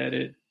good at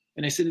it.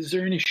 And I said, is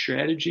there any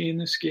strategy in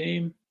this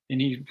game? And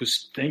he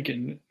was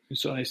thinking.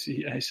 So I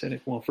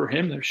said, well, for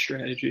him, there's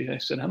strategy. I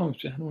said, I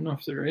don't know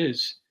if there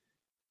is.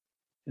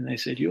 And I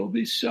said, you'll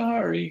be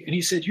sorry. And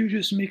he said, you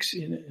just mix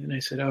in it. And I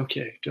said,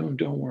 okay, don't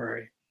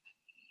worry.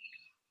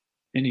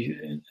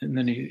 And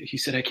then he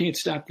said, I can't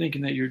stop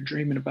thinking that you're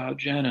dreaming about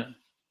Jenna.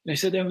 And I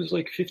said, that was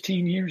like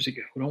 15 years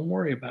ago. Don't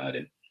worry about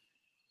it.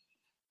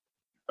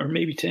 Or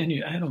maybe 10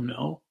 years. I don't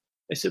know.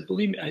 I said,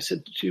 believe me. I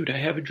said, dude, I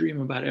have a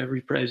dream about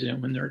every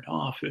president when they're in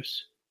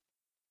office.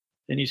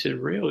 And he said,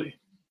 really?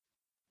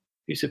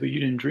 He said, but you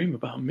didn't dream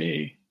about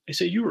me. I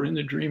said, you were in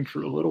the dream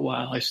for a little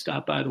while. I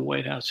stopped by the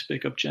White House to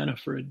pick up Jenna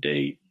for a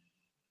date.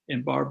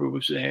 And Barbara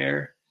was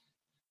there.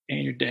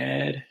 And your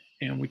dad.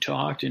 And we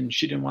talked. And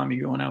she didn't want me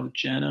going out with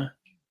Jenna.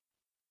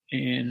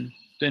 And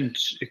then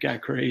it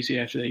got crazy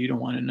after that. You don't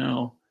want to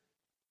know.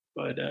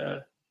 But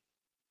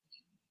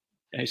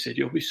I said,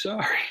 you'll be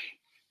sorry.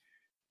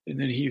 And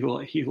then he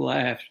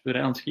laughed, but I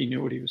don't think he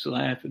knew what he was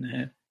laughing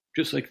at.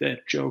 Just like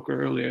that joke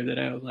earlier that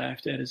I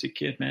laughed at as a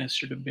kid,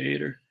 master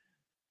debater.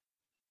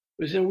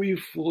 But so we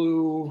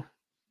flew,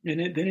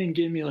 and they didn't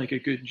give me like a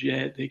good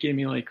jet. They gave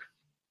me like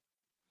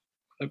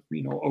a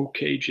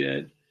okay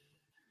jet.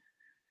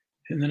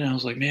 And then I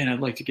was like, man, I'd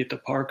like to get the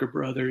Parker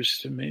brothers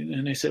to me.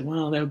 And they said,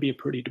 well, that would be a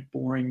pretty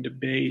boring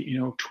debate,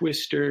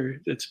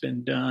 Twister, that's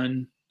been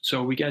done.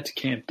 So we got to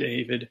Camp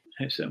David.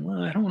 I said,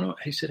 well, I don't know.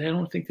 I said, I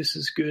don't think this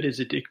is good as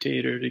a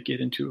dictator to get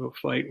into a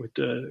fight with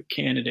the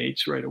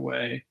candidates right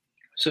away.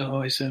 So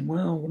I said,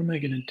 well, what am I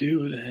going to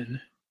do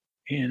then?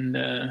 And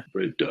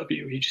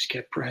W, he just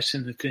kept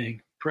pressing the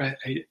thing.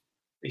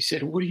 They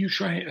said, what are you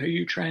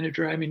trying to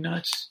drive me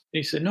nuts?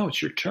 He said, no,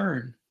 it's your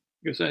turn.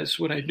 Because that's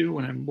what I do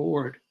when I'm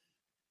bored.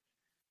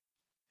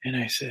 And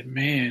I said,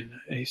 man,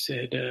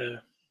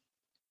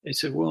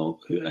 well,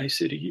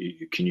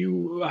 can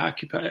you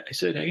occupy? I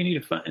said, I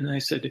need to find, and I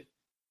said,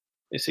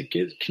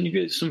 can you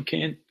get some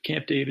Camp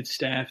David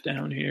staff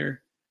down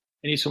here?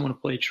 I need someone to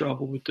play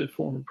trouble with the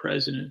former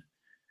president.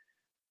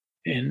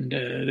 And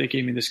they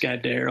gave me this guy,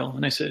 Daryl.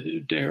 And I said,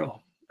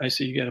 Daryl,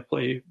 you got to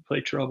play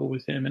trouble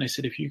with him. And I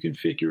said, if you can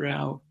figure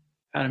out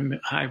how to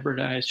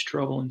hybridize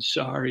trouble and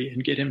sorry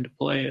and get him to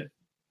play it,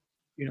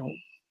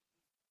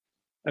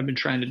 I've been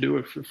trying to do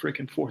it for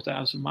freaking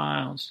 4,000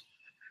 miles.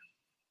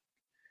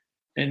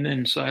 And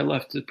then, so I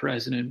left the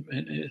president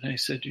and I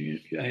said,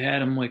 I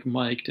had him like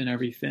mic'd and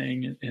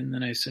everything. And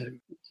then I said,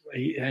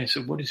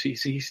 what is he?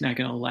 He's not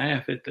going to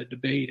laugh at the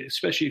debate,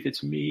 especially if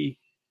it's me.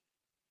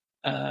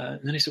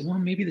 And then I said, well,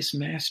 maybe this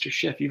Master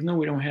Chef, even though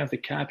we don't have the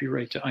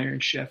copyright to Iron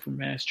Chef or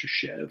Master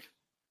Chef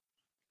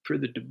for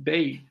the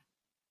debate.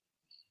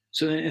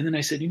 So, and then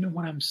I said, you know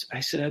what? I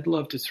said, I'd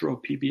love to throw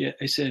PBS.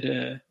 I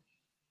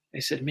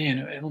said,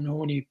 man, I don't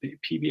know any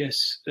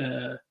PBS,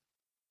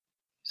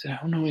 I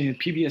don't know any of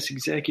the PBS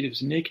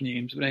executives'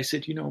 nicknames, but I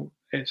said,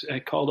 I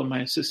called on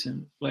my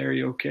assistant,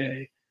 Larry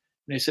Okay.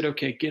 And I said,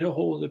 okay, get a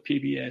hold of the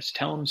PBS.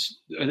 Tell them,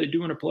 are they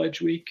doing a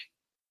pledge week?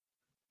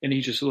 And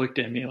he just looked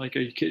at me like, are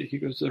you kidding? He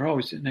goes, they're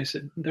always. And I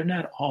said, they're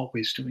not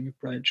always doing a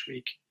pledge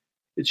week.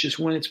 It's just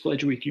when it's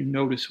pledge week, you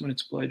notice when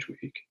it's pledge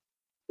week.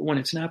 But when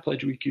it's not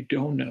pledge week, you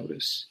don't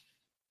notice.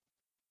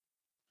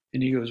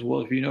 And he goes,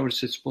 well, if you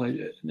notice it's pledge.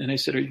 And I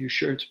said, are you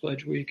sure it's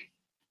pledge week?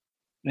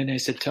 And I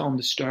said, tell him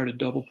to start a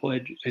double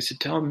pledge. I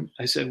said,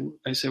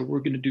 we're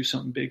going to do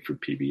something big for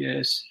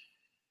PBS.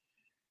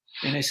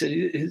 And I said,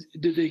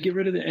 did they get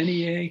rid of the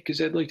NEA? Because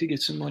I'd like to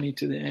get some money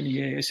to the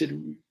NEA. I said,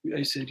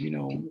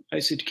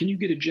 can you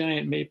get a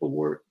giant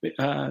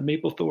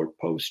Mapplethorpe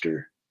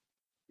poster?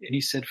 And he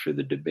said, for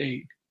the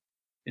debate.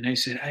 And I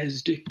said,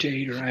 as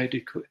dictator, I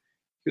declare.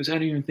 Because I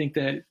don't even think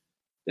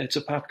that's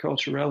a pop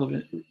culture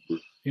relevant,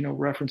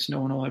 reference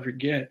no one will ever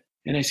get.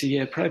 And I said,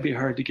 yeah, it'd probably be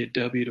hard to get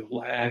W to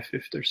laugh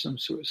if there's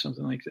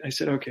something like that. I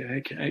said,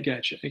 okay, I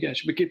got you.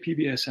 But get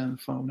PBS on the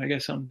phone. I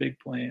got something big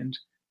planned.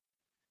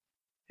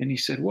 And he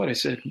said, what? I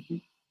said,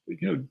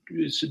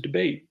 it's a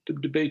debate, the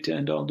debate to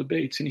end all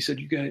debates. And he said,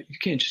 you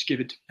can't just give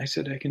it. I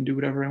said, I can do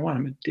whatever I want.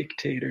 I'm a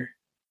dictator.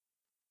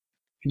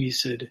 And he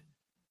said,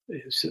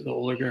 the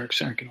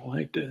oligarchs aren't going to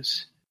like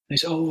this. And I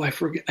said, oh, I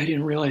forget. I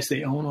didn't realize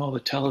they own all the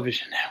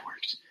television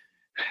networks.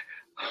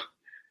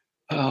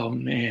 Oh,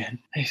 man.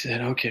 I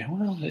said, okay,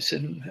 well,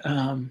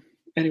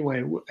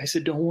 anyway, I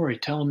said, don't worry.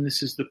 Tell him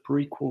this is the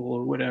prequel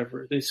or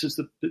whatever. This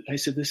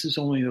is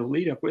only the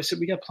lead up. I said,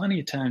 we got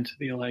plenty of time to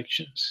the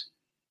elections.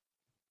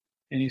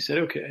 And he said,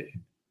 okay.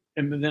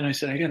 And then I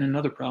said, I got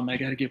another problem. I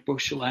got to get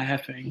Bush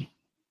laughing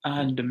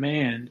on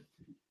demand.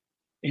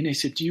 And I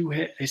said,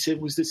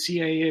 was the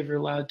CIA ever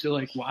allowed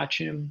to watch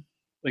him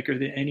like, or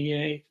the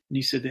NEA? And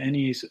he said, the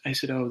NEA. I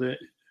said, oh,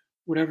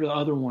 whatever the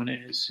other one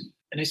is.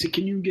 And I said,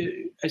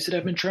 I said,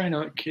 I've been trying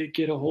to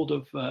get a hold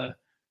of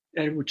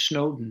Edward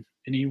Snowden,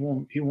 and he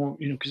won't,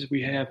 because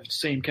we have the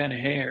same kind of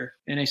hair.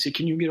 And I said,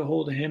 can you get a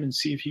hold of him and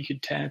see if he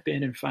could tap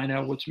in and find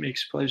out what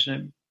makes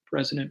President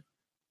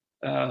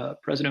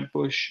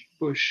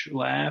Bush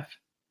laugh?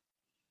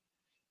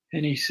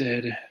 And he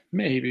said,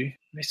 maybe.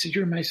 And I said,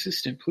 you're my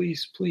assistant.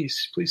 Please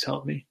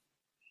help me.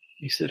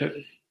 He said,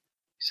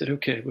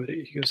 okay, but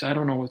he goes, I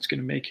don't know what's going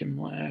to make him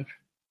laugh.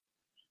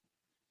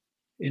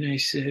 And I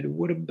said,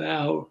 what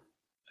about,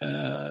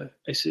 I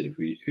said,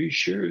 are you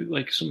sure,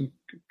 like some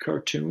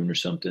cartoon or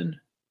something?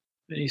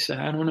 And he said,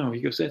 I don't know.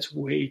 He goes, that's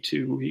way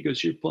too,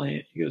 you're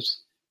playing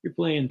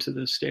to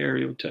the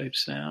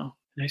stereotypes now.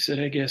 And I said,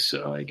 I guess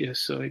so.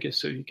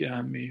 You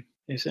got me.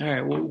 And he said, all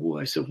right, well,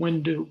 I said,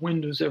 when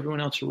does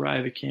everyone else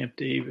arrive at Camp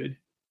David?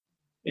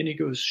 And he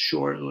goes,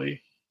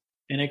 shortly.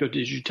 And I go,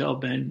 did you tell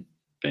Ben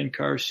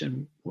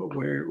Carson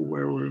where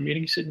we're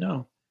meeting? He said,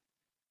 no.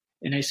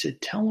 And I said,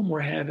 tell him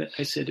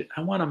I said,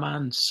 I want him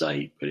on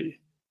site, but I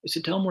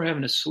said, tell him we're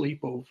having a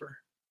sleepover.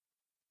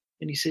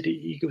 And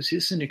he goes,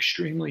 he's an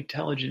extremely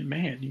intelligent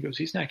man. He goes,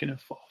 he's not going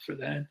to fall for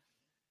that.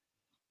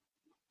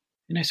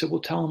 And I said, well,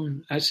 tell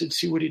him, I said,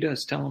 see what he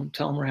does. Tell him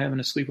we're having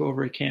a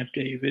sleepover at Camp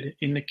David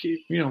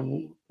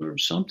or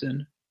something.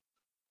 And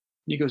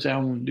he goes, I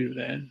won't do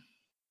that.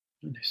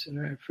 And I said,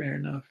 all right, fair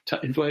enough.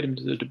 Invite him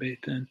to the debate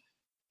then.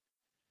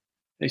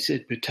 I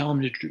said, but tell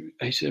him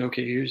I said,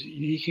 okay,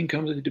 he can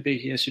come to the debate.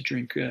 He has to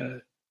drink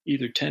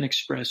either 10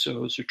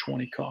 espressos or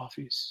 20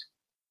 coffees.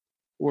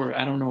 Or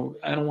I don't know,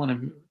 I don't want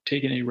to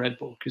take any Red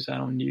Bull because I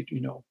don't need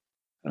the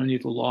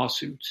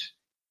lawsuits.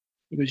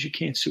 He goes, you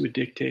can't sue a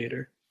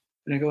dictator.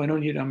 And I go, I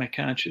don't need it on my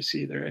conscience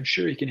either. I'm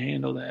sure he can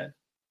handle that.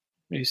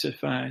 And he said,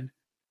 fine.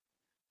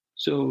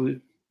 So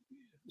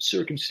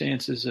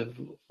circumstances of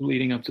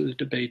leading up to the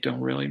debate don't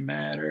really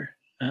matter.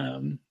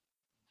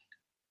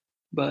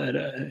 But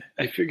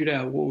I figured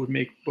out what would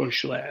make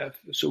Bush laugh.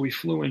 So we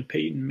flew in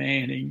Peyton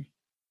Manning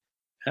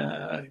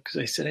because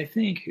I said, I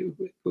think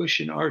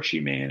Bush and Archie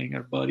Manning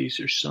are buddies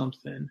or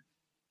something.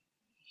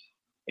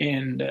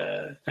 And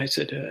I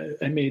said,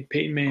 I made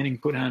Peyton Manning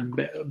put on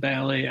a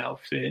ballet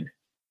outfit.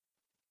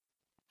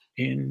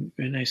 And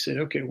I said,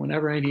 okay,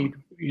 whenever I need,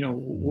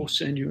 we'll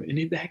send you.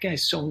 And that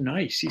guy's so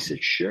nice. He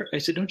said, sure. I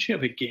said, don't you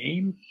have a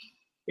game?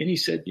 And he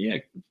said, yeah,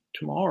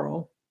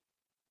 tomorrow.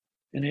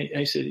 And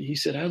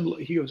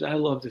he goes, I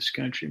love this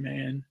country,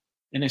 man.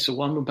 And I said,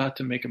 well, I'm about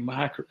to make a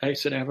mockery. I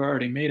said, I've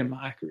already made a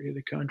mockery of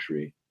the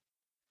country.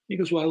 He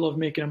goes, well, I love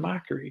making a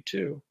mockery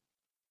too.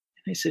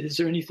 And I said, is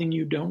there anything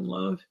you don't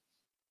love?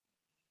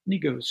 And he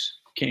goes,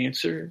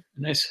 cancer.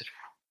 And I said,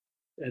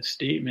 that's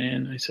deep,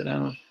 man. I said,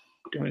 I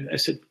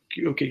said,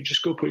 okay,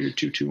 just go put your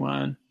tutu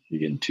on. You're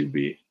getting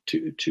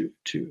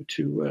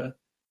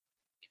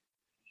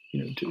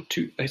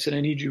I said,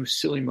 I need you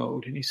silly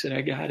mode. And he said,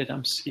 I got it.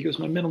 He goes,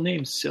 my middle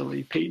name's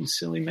Silly, Peyton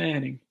Silly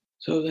Manning.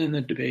 So then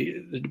the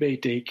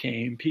debate day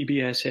came.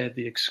 PBS had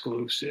the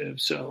exclusive.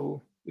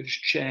 So there's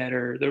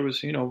chatter. There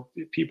was,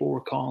 people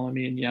were calling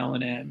me and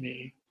yelling at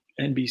me.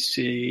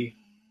 NBC,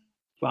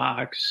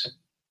 Fox.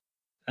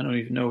 I don't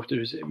even know if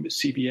there's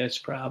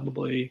CBS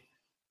probably.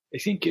 I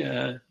think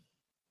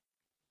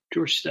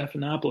George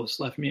Stephanopoulos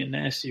left me a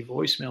nasty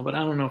voicemail, but I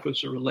don't know if it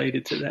was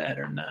related to that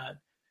or not.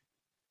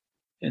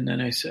 And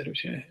then I said,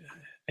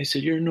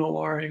 you're no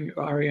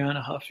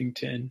Arianna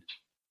Huffington.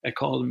 I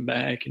called him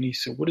back, and he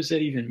said, what does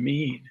that even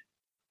mean?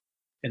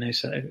 And I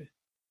said,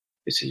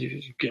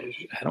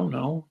 I don't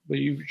know. But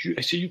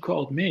I said, you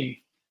called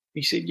me.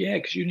 He said, yeah,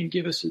 because you didn't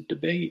give us a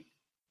debate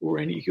or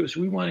any. He goes,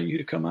 we wanted you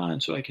to come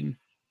on so I can.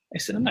 I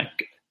said, I'm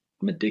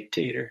a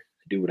dictator.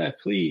 I do what I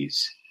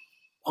please.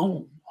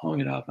 Boom, hung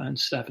it up on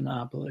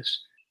Stephanopoulos.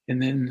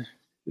 And then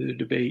the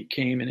debate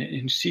came,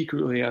 and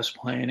secretly I was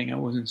planning. I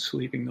wasn't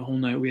sleeping the whole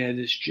night. We had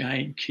this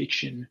giant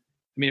kitchen.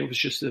 I mean, it was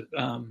just the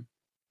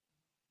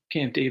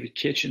Camp David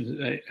kitchen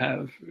that I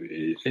have.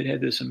 It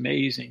had this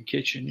amazing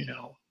kitchen,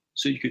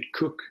 so you could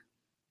cook,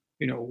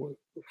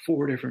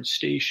 4 different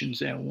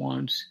stations at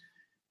once.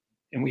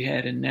 And we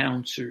had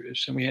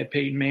announcers, and we had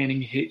Peyton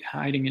Manning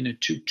hiding in a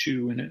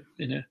tutu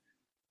in a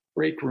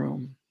break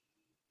room.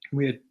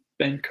 We had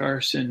Ben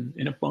Carson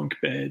in a bunk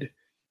bed.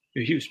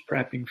 He was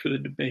prepping for the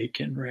debate,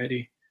 getting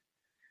ready.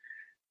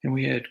 And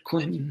we had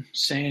Clinton,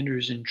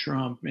 Sanders, and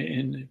Trump.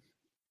 And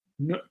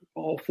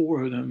all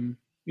 4 of them,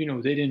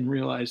 they didn't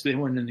realize they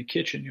weren't in the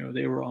kitchen.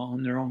 They were all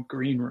in their own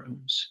green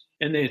rooms.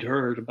 And they had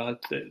heard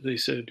about they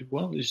said,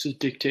 well, this is a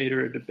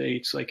dictator of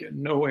debates. Like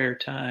no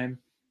airtime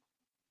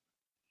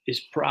is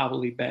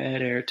probably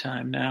bad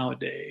airtime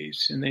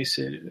nowadays. And they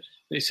said,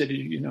 I said,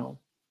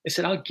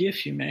 I'll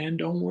GIF you, man.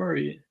 Don't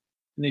worry.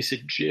 And they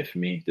said, GIF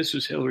me? This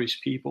was Hillary's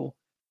people.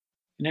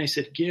 And I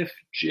said, GIF.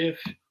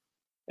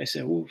 I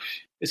said, oof.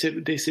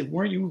 They said,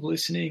 weren't you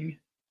listening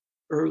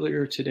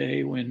earlier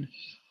today when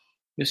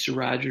Mr.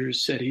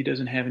 Rogers said he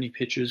doesn't have any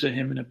pictures of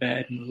him in a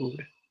bad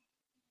mood?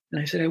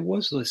 And I said, I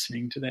was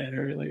listening to that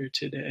earlier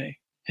today.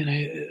 And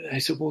I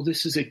said, well,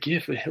 this is a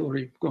GIF of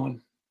Hillary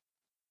going.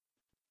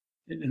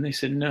 And they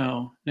said,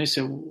 no. And I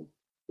said,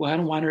 well, I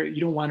don't want her,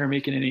 you don't want her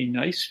making any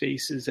nice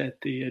faces at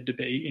the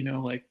debate,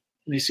 like,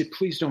 and they said,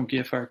 please don't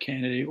GIF our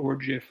candidate or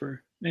GIF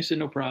her. And I said,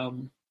 no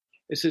problem.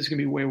 I said, it's going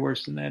to be way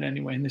worse than that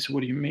anyway. And they said,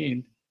 what do you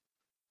mean?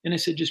 And I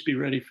said, just be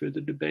ready for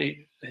the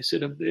debate. I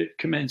said, it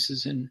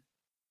commences in,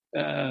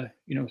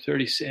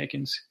 30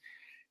 seconds.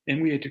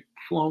 And we had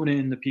flown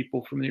in the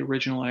people from the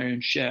original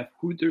Iron Chef,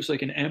 who there's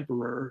like an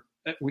emperor,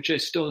 which I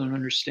still don't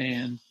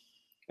understand.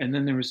 And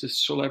then there was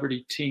this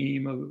celebrity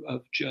team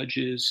of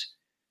judges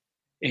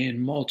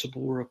and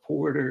multiple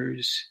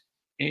reporters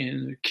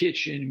and the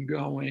kitchen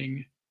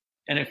going.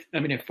 And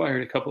I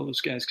fired a couple of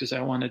those guys because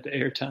I wanted the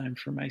airtime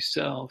for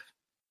myself.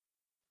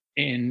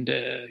 And,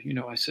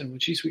 I said, well,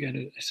 geez,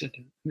 and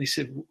they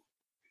said,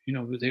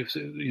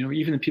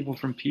 even the people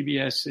from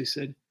PBS,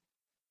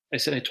 I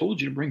said, I told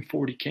you to bring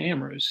 40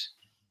 cameras.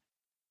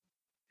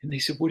 And they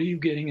said, what are you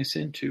getting us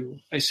into?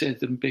 I said,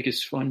 the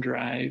biggest fund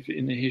drive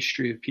in the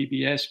history of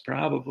PBS,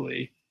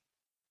 probably.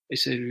 I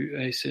said,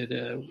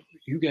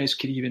 you guys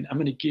could I'm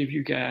going to give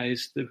you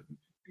guys the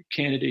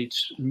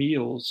candidates'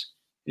 meals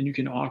and you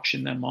can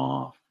auction them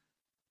off.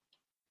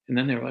 And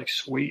then they were like,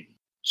 sweet.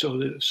 So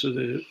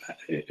the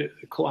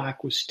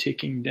clock was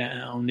ticking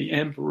down. The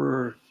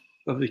emperor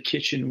of the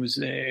kitchen was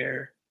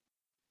there.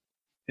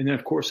 And then,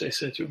 of course, I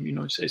said to him,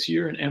 it says,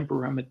 you're an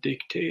emperor, I'm a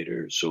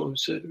dictator. So I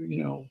said,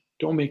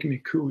 don't make me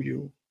coup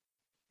you.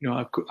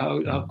 I'll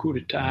coup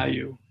d'etat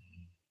you.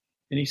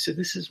 And he said,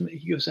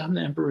 he goes, I'm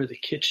the emperor of the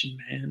kitchen,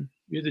 man.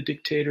 You're the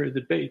dictator of the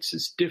debates.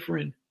 It's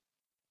different.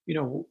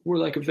 We're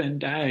like a Venn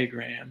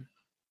diagram.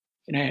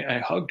 And I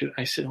hugged it.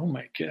 I said, oh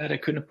my God, I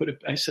couldn't have put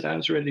it. I said, I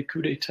was ready to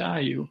coup d'etat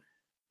you.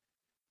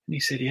 And he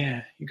said,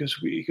 yeah. He goes,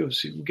 we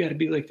got to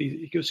be like these.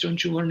 He goes,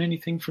 don't you learn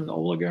anything from the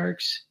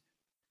oligarchs?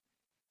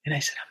 And I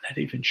said, I'm not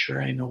even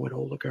sure I know what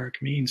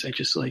oligarch means. I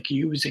just like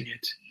using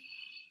it.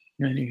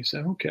 And he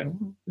said, okay.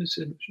 Well, I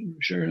said,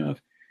 sure enough.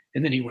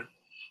 And then he went,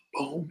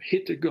 boom,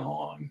 hit the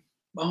gong,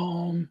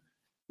 boom.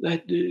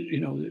 That,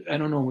 I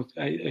don't know.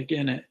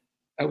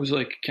 I was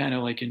like kind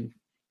of like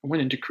I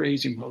went into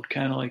crazy mode,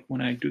 kind of like when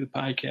I do the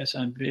podcast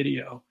on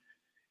video.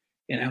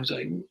 And I was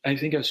like, I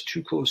think I was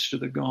too close to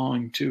the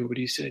gong too. But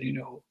he said,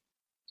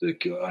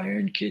 the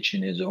Iron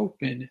Kitchen is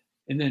open.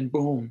 And then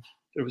boom,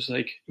 there was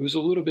it was a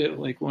little bit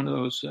like one of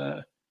those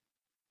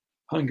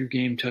Hunger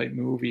Game type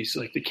movies.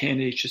 Like the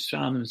candidates just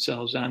found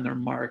themselves on their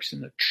marks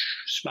and the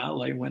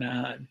spotlight went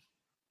on.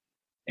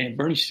 And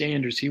Bernie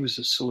Sanders, he was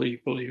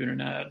asleep, believe it or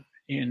not.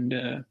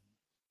 And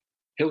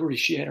Hillary,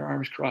 she had her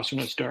arms crossed and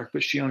it was dark,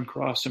 but she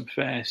uncrossed them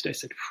fast. I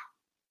said,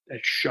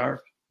 that's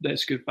sharp.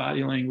 That's good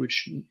body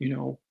language,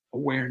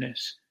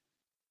 awareness.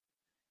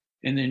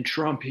 And then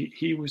Trump,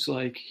 he was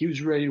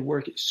ready to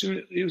work.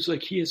 It was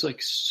like he has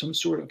like some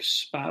sort of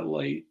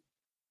spotlight,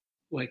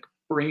 like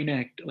brain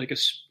act, like a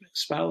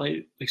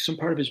spotlight, like some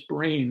part of his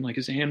brain, like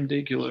his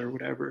amygdala or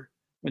whatever.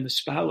 When the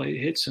spotlight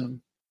hits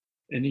him,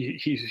 and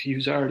he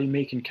was already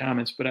making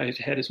comments, but I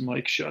had his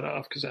mic shut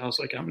off because I was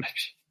like, I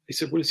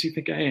said, what does he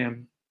think I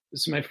am?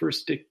 This is my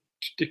first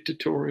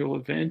dictatorial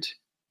event.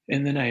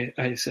 And then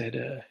I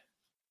said,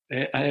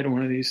 I had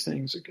one of these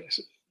things.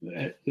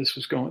 This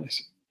was going. I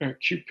said, all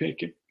right,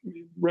 get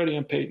ready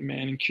on Peyton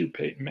Manning. Cue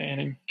Peyton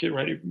Manning. Get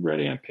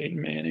ready on Peyton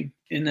Manning.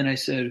 And then I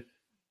said,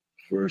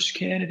 first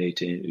candidate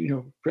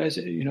to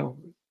president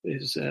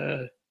is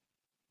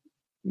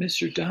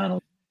Mr.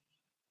 Donald.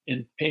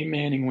 And Peyton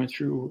Manning went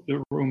through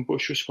the room.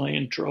 Bush was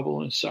playing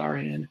Trouble in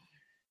Sarian,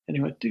 and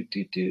he went do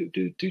do do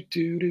do do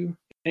do do.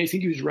 And I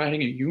think he was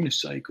riding a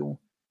unicycle,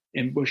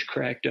 and Bush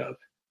cracked up.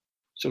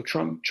 So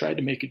Trump tried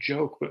to make a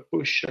joke, but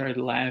Bush started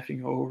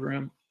laughing over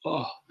him.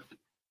 Oh,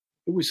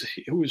 it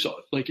was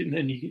like, and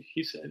then he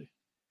said,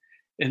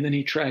 and then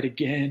he tried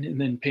again, and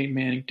then Peyton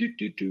Manning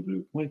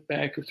went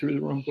back through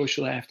the room. Bush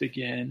laughed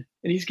again,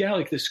 and he's got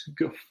like this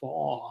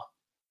guffaw,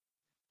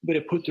 but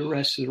it put the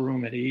rest of the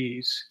room at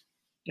ease.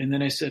 And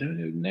then I said,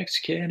 next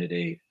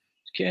candidate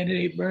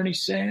Bernie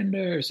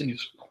Sanders, and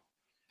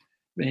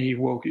he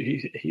woke.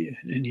 He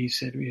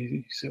said,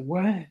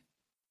 what?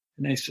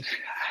 And I said,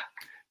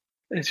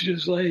 it's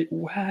just like,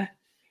 what?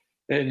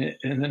 And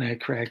then I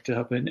cracked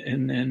up, and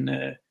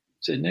then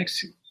said,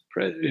 next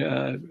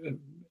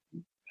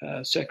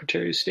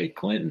Secretary of State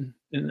Clinton,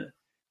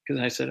 because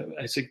I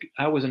said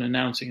I wasn't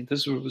announcing it. This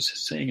is what I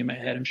was saying in my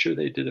head. I'm sure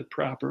they did a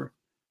proper.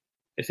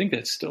 I think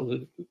that's still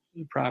the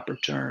proper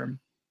term.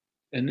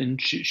 And then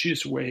she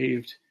just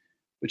waved,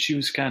 but she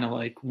was kind of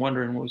like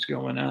wondering what was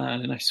going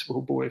on. And I said, oh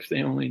boy, if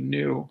they only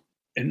knew.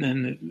 And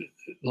then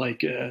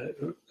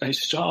I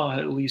saw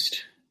at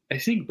least, I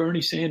think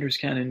Bernie Sanders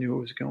kind of knew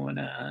what was going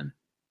on.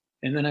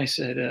 And then I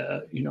said,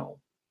 I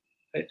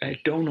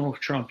don't know if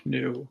Trump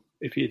knew,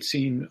 if he had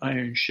seen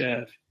Iron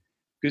Chef,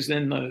 because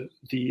then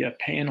the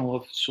panel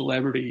of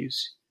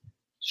celebrities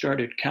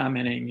started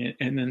commenting,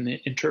 and then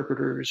the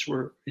interpreters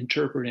were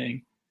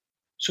interpreting.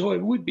 So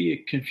it would be a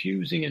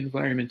confusing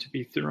environment to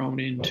be thrown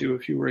into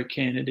if you were a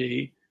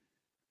candidate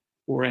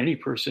or any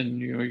person.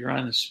 You're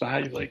on the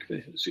spot. You're like,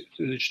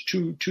 there's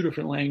two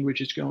different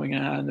languages going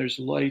on. There's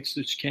lights,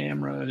 there's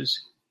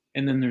cameras,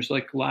 And then there's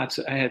like I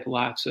had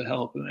lots of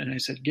help. And I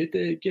said, get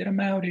him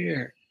out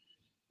here.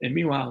 And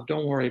meanwhile,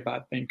 don't worry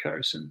about Ben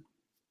Carson.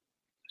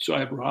 So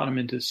I brought him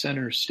into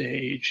center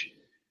stage.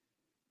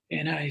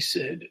 And I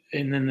said,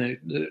 and then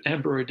the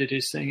emperor did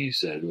his thing. He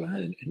said, well,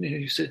 and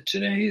he said,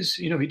 today's,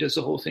 he does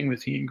the whole thing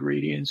with the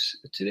ingredients.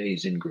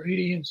 Today's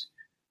ingredients.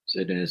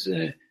 Said,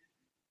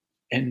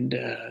 and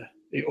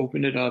they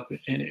opened it up,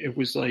 and it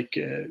was like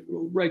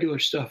regular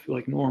stuff,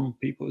 like normal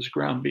people. It was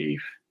ground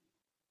beef,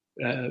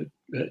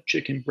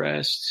 chicken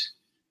breasts,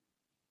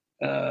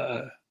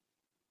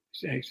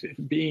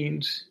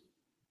 beans,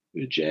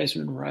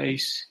 jasmine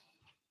rice,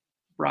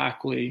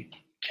 broccoli,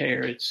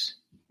 carrots,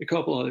 a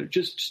couple other,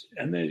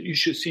 and then you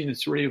should have seen the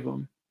three of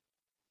them.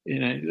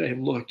 And I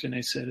looked and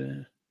I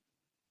said,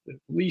 at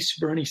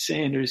least Bernie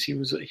Sanders,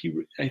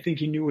 I think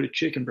he knew what a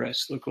chicken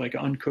breast looked like,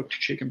 uncooked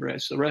chicken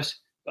breast. The rest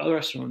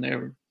of them, they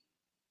were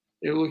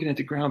looking at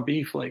the ground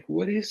beef like,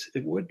 what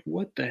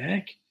the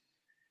heck?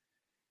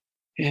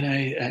 And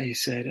I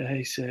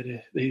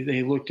said,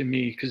 they looked at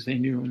me because they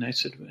knew, and I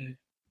said,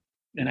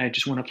 and I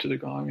just went up to the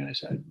gong and I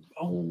said,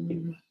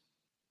 boom.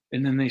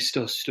 And then they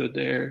still stood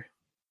there.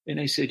 And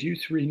I said, you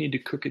three need to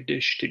cook a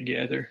dish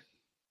together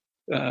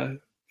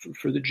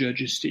for the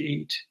judges to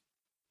eat,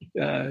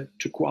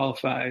 to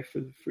qualify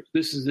for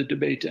this is the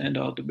debate to end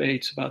all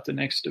debates about the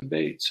next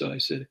debate. So I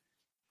said,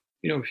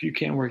 if you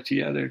can't work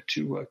together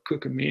to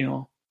cook a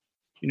meal,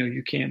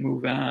 you can't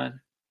move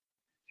on.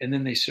 And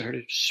then they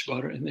started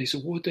sputtering. And they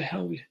said, what the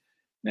hell?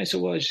 And I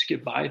said, well, I just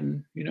get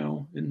Biden,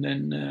 And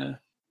then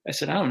I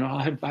said, I don't know. I'll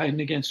have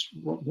Biden against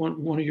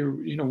one of your,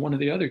 one of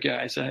the other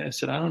guys. I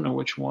said, I don't know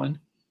which one.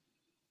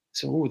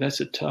 So, oh,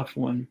 that's a tough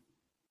one.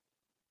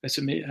 I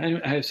said,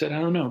 I said,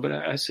 I don't know. But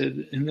I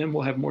said, and then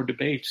we'll have more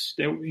debates.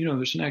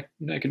 There's not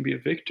going to be a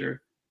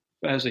victor.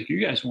 But I was like,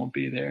 you guys won't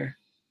be there.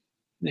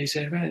 And they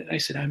said, right. I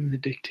said, I'm the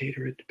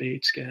dictator of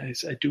debates,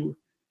 guys. I do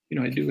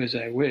as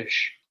I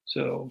wish.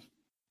 So,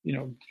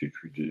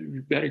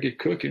 you better get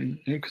cooking.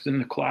 Because then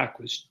the clock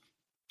was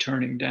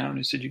turning down.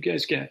 I said,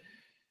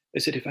 I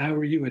said, if I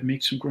were you, I'd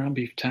make some ground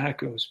beef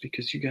tacos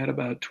because you got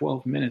about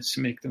 12 minutes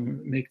to make the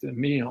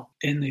meal.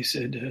 And they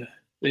said,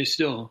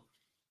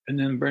 and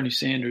then Bernie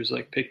Sanders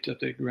picked up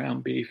the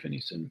ground beef and he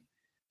said,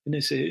 and they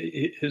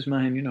say his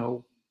mind,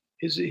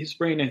 his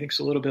brain, I think, is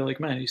a little bit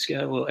like mine. He's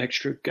got a little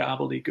extra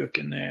gobbledygook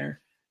in there,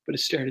 but it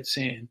started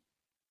saying,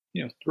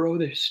 throw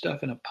this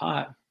stuff in a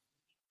pot.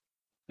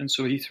 And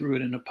so he threw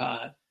it in a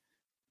pot.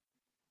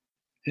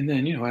 And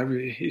then,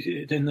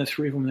 then the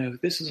three of them, they're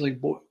like, this is like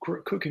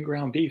cooking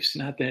ground beef. It's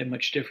not that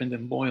much different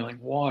than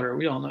boiling water.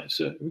 We all know,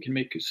 so we can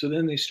make it. So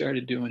then they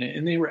started doing it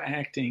and they were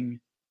acting,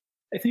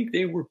 I think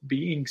they were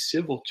being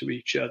civil to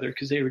each other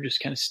because they were just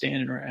kind of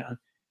standing around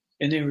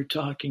and they were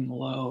talking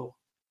low,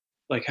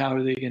 like, how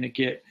are they going to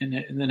get? And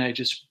then I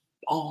just,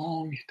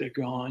 hit the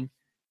gong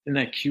and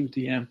I cued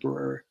the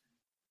emperor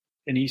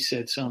and he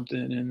said something.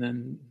 And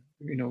then,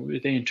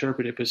 they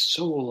interpreted it, but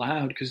so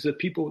loud because the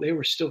people, they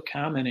were still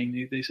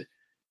commenting. They said,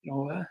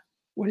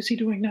 what is he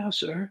doing now,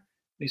 sir?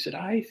 They said,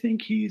 I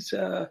think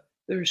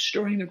they're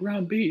storing the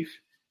ground beef.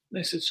 And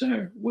I said,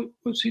 sir,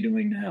 what's he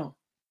doing now?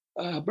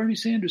 Bernie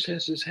Sanders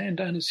has his hand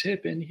on his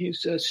hip and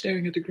he's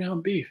staring at the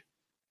ground beef.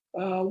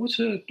 What's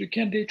the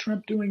candidate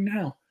Trump doing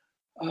now?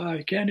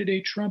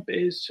 Candidate Trump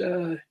is,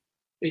 I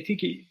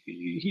think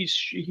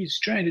he's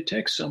trying to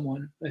text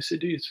someone. I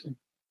said,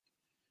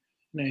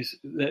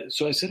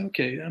 so I said,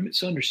 okay,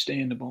 it's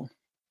understandable.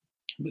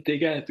 But they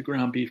got the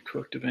ground beef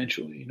cooked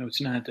eventually.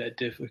 It's not that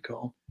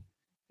difficult.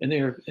 And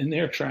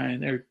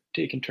they're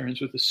taking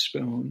turns with a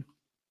spoon.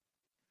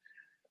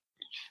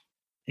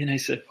 And I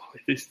said,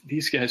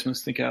 these guys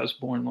must think I was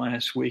born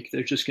last week.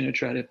 They're just going to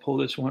try to pull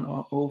this one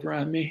over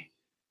on me.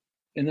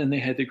 And then they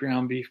had the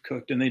ground beef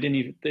cooked, and they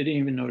didn't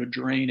even know to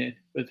drain it,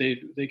 but they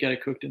got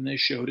it cooked and they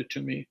showed it to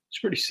me. It's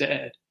pretty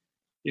sad.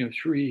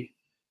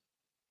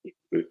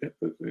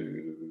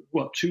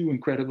 Two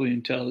incredibly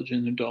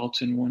intelligent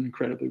adults and one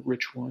incredibly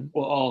rich one.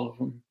 Well, all of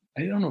them.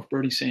 I don't know if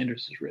Bernie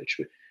Sanders is rich,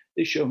 but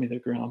they showed me the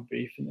ground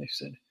beef and they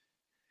said,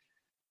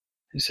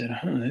 that's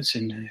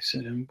in. I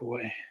said, oh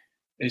boy.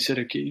 They said,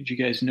 okay, did you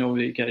guys know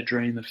they got to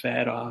drain the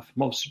fat off?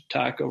 Most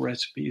taco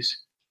recipes,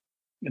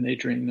 and they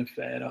drain the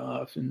fat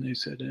off. And they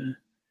said, and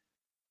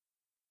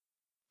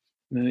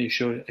then they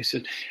showed it. I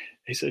said,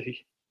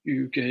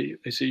 you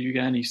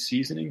got any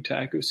seasoning,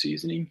 taco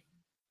seasoning?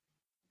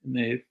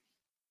 And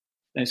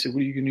I said, what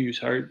are you going to use,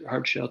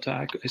 hard shell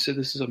taco? I said,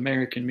 this is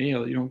American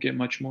meal. You don't get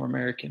much more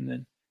American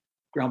than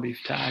ground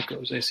beef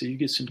tacos. I said, you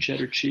get some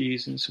cheddar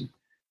cheese and some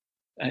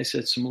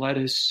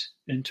lettuce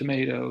and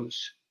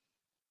tomatoes.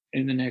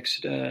 In the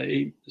next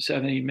 7,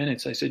 8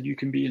 minutes, I said, you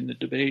can be in the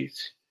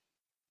debate.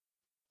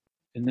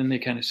 And then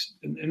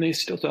and they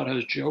still thought I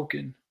was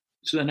joking.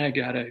 So then I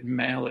got a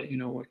mallet,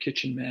 a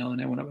kitchen mallet,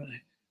 and I went up and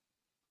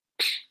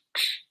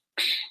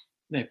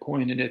I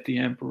pointed at the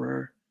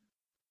emperor.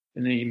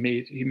 And then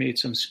he made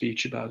some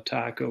speech about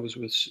tacos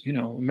with,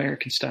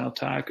 American style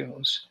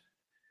tacos.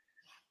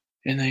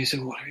 And they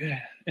said, well,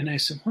 yeah. And I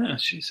said, well,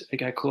 I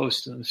got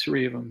close to the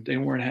three of them. They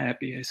weren't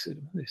happy. I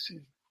said,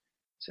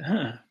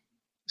 huh.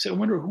 I said, I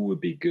wonder who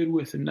would be good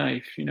with a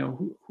knife.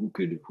 Who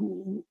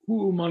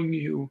among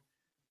you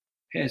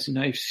has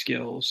knife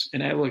skills?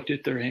 And I looked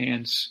at their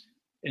hands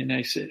and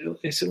I said,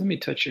 let me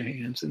touch your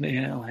hands. And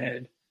they all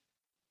had,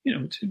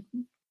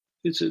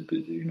 it's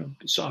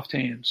soft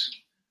hands.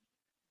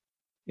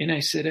 And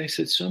I said,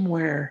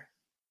 somewhere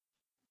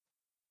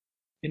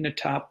in the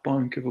top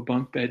bunk of a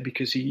bunk bed,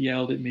 because he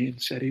yelled at me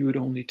and said he would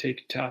only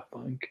take a top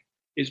bunk,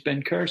 is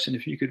Ben Carson.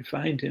 If you could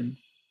find him,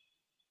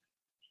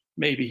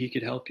 maybe he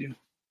could help you.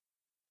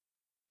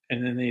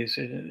 And then they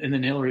said, and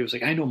then Hillary was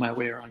like, I know my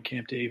way around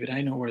Camp David.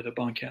 I know where the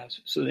bunkhouse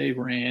is. So they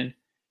ran.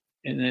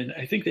 And then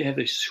I think they have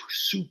this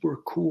super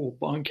cool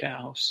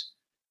bunkhouse,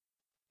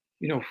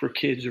 for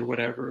kids or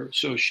whatever.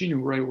 So she knew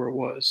right where it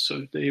was.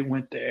 So they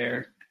went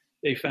there.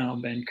 They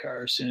found Ben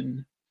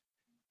Carson.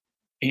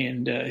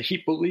 And he,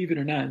 believe it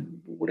or not,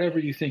 whatever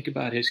you think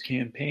about his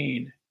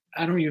campaign,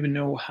 I don't even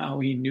know how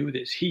he knew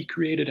this. He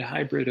created a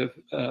hybrid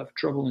of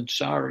Trouble and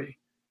Sorry.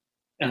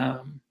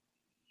 I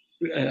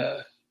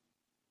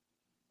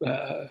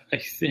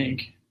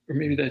think, or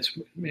maybe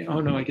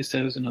I guess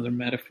that was another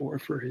metaphor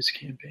for his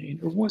campaign.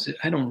 Or was it?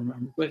 I don't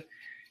remember. But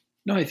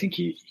no, I think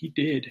he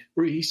did.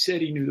 Or he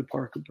said he knew the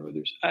Parker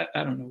brothers. I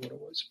don't know what it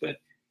was. But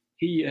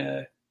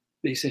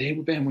they said, hey,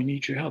 Ben, we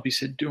need your help. He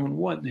said, doing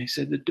what? And they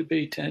said, the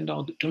debate to end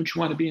all. Don't you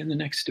want to be in the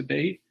next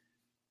debate?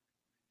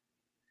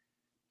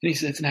 And he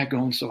said, it's not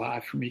going so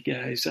hot for me,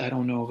 guys. I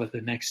don't know about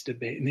the next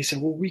debate. And they said,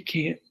 well, we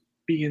can't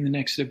be in the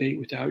next debate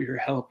without your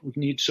help. We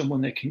need someone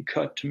that can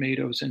cut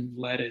tomatoes and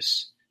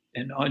lettuce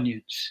and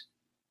onions.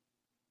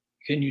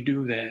 Can you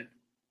do that?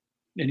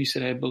 And he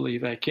said, I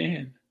believe I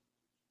can.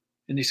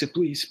 And they said,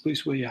 please,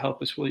 will you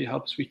help us? Will you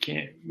help us? We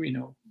can't, we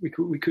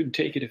couldn't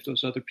take it if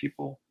those other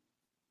people,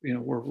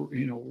 were,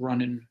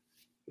 running.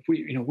 If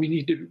we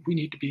need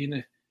to be in the,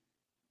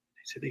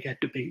 they said they got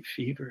debate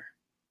fever.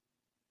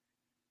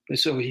 But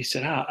so he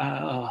said,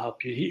 I'll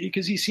help you.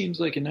 Because he seems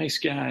like a nice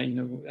guy.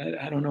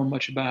 I don't know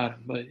much about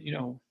him, but,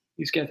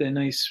 he's got that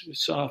nice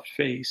soft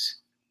face.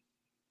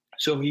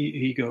 So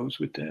he goes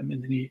with them.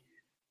 And then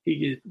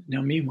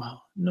now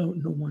meanwhile, no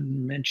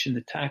one mentioned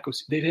the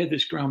tacos. They've had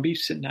this ground beef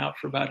sitting out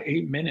for about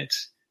 8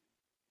 minutes.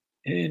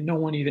 And no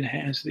one even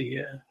has the,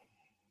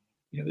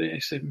 I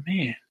said,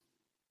 man.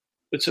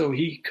 But so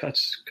he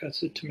cuts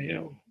the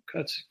tomato,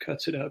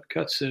 cuts it up,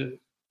 cuts the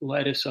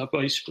lettuce up,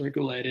 iceberg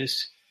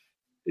lettuce.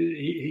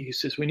 He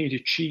says, we need a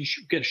cheese.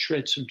 We've got to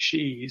shred some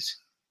cheese.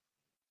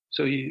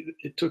 So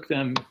it took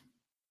them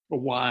a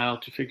while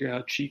to figure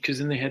out cheese, because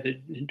then they had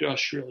the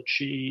industrial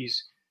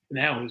cheese, and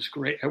that was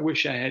great. I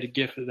wish I had a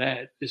gif of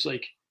that. It's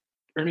like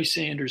Bernie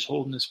Sanders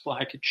holding this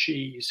block of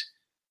cheese,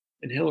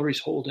 and Hillary's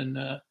holding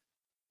a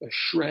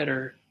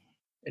shredder,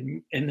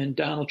 and then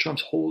Donald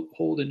Trump's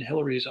holding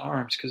Hillary's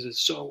arms, because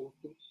it's so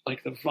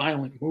like the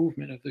violent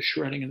movement of the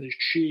shredding of the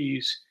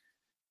cheese.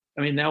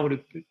 I mean, that would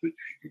have.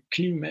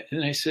 Can you?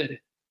 And I said,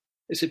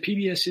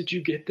 PBS, did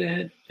you get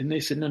that? And they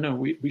said, no,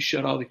 we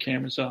shut all the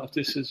cameras off.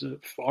 This is a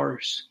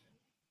farce.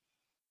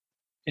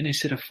 And they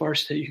said, a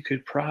farce that you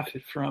could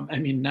profit from. I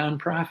mean,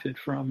 non-profit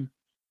from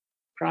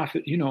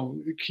profit.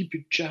 Keep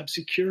your job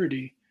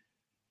security.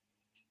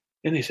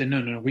 And they said,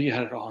 no, we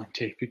got it all on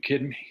tape. You're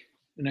kidding me?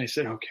 And I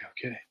said,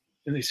 okay.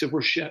 And they said,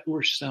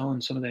 we're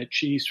selling some of that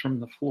cheese from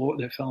the floor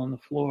that fell on the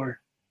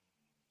floor.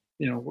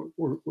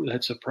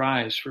 That's a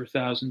prize for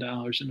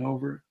 $1,000 and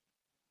over.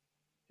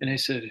 And I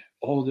said,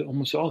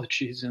 almost all the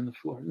cheese on the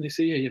floor. And they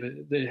said, yeah,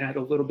 but they had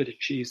a little bit of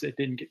cheese that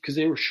didn't get, because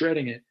they were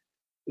shredding it.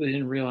 But they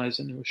didn't realize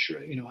that it was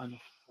shredding, on the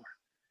floor.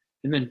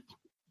 And then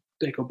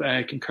they go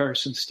back, and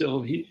Carson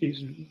still,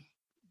 he's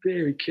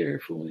very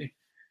carefully.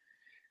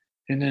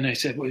 And then I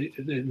said, well,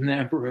 the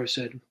emperor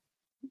said,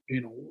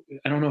 I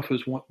don't know if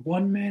it was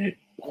 1 minute.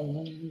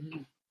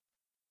 Boom.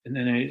 And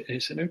then I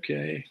said,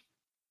 okay.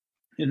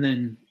 And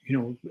then,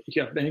 you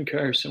got Ben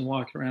Carson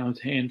walking around with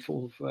a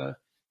handful of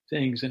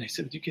things. And I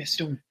said, what you guys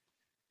doing?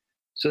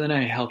 So then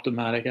I helped him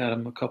out. I got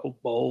him a couple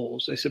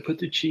bowls. I said, put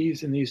the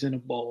cheese and these in a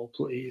bowl,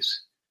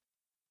 please.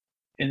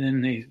 And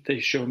then they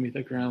showed me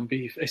the ground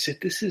beef. I said,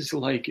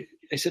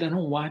 I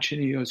don't watch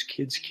any of those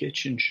kids'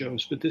 kitchen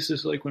shows, but this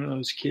is like one of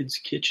those kids'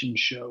 kitchen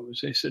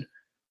shows. I said,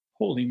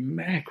 holy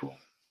mackerel.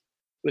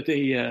 But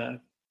they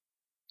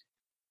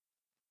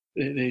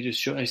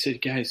just showed, I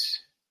said, guys,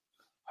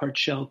 hard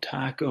shell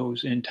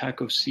tacos and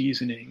taco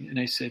seasoning. And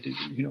I said,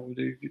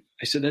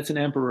 that's an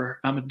emperor.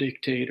 I'm a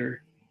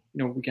dictator.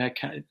 We got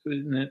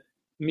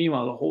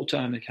meanwhile, the whole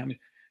time they come,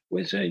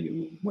 what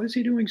is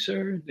he doing,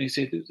 sir? They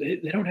say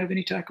they don't have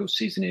any taco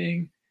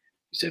seasoning.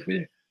 He said,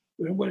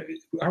 what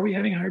are we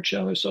having, hard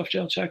shell or soft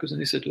shell tacos? And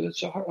they said,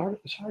 it's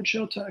hard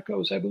shell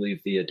tacos. I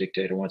believe the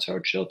dictator wants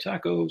hard shell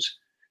tacos.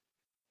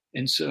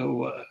 And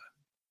so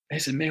I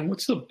said, man,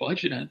 what's the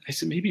budget on? I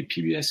said, maybe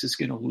PBS is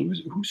going to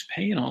lose. Who's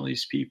paying all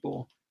these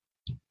people?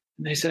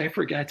 And they said, I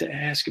forgot to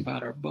ask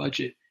about our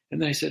budget.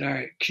 And I said, all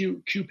right,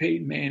 cue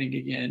Peyton Manning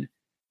again.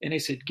 And I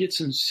said, get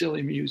some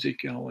silly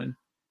music going.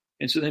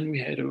 And so then we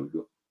had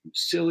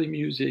silly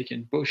music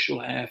and Bush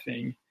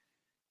laughing.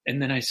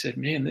 And then I said,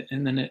 man,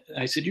 and then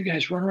I said, you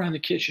guys run around the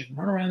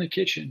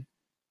kitchen.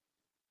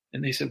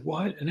 And they said,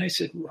 what? And I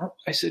said,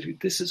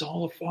 this is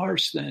all a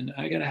farce then.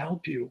 I got to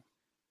help you.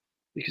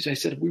 Because I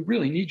said, we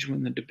really need you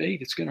in the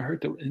debate. It's going to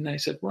hurt. And I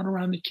said, run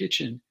around the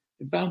kitchen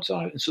and bounce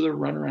off. And so they're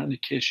running around the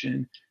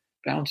kitchen,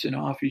 bouncing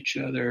off each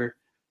other,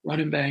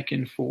 running back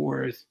and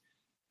forth.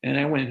 And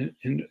I went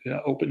and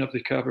opened up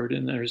the cupboard,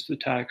 and there's the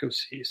taco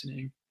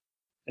seasoning,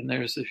 and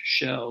there's the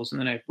shells.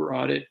 And then I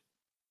brought it,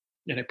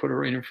 and I put it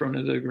right in front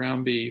of the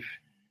ground beef.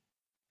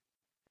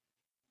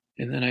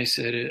 And then I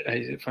said,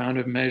 I found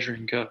a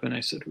measuring cup, and I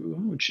said,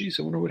 oh, geez,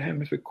 I wonder what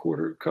happened if a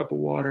quarter cup of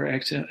water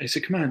accidentally. I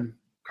said, come on,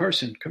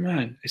 Carson, come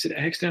on. I said, I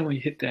accidentally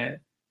hit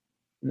that.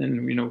 And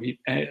then,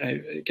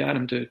 I got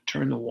him to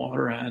turn the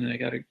water on, and I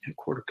got a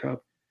quarter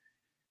cup,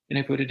 and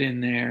I put it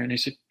in there. And I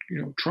said,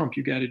 Trump,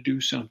 you got to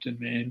do something,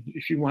 man.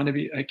 If you want to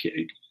be,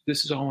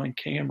 this is all on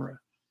camera.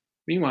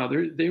 Meanwhile,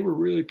 they were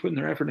really putting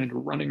their effort into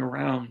running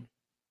around,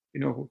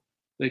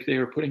 like they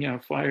were putting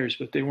out fires,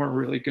 but they weren't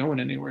really going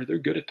anywhere. They're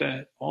good at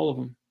that, all of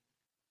them.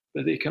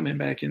 But they come in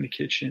back in the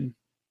kitchen,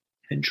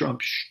 and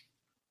Trump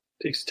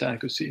takes the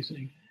taco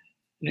seasoning.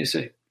 And they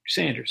say,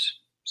 Sanders,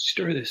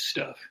 stir this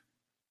stuff.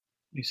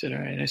 And he said, all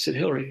right. And I said,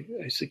 Hillary,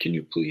 can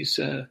you please,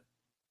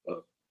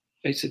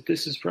 I said,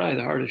 this is probably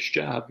the hardest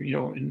job,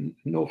 and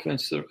no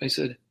offense. I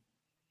said,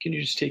 can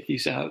you just take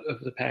these out of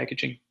the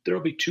packaging?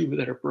 There'll be 2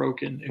 that are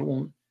broken. It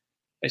won't,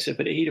 I said,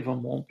 but 8 of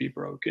them won't be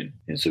broken.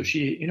 And so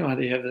she, how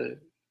they have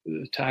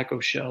the taco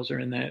shells are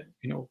in that,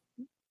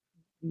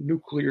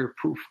 nuclear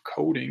proof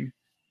coating,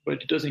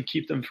 but it doesn't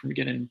keep them from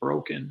getting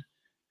broken.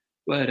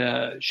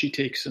 But she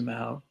takes them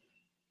out.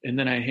 And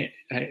then I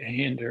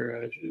hand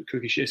her a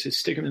cookie. She said,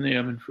 stick them in the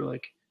oven for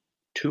like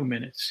 2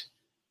 minutes.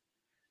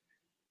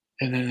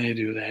 And then they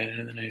do that.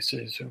 And then I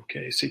said,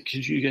 okay. So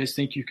could you guys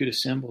think you could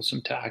assemble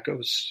some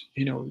tacos?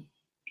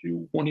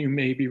 One of you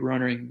may be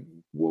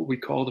running what we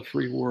call the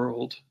free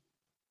world.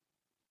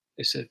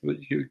 I said,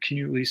 can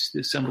you at least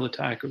assemble the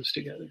tacos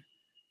together?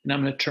 And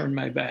I'm going to turn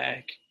my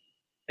back.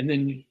 And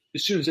then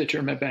as soon as I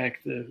turned my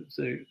back,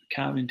 the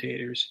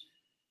commentators,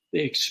 they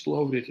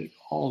exploded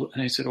all.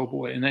 And I said, oh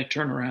boy. And I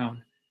turned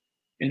around.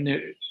 And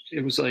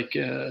it was like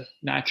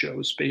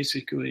nachos,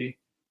 basically,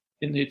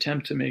 in the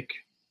attempt to make.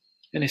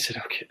 And I said,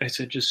 okay. I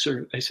said, just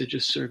serve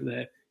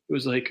that. It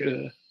was like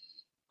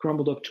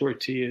crumbled up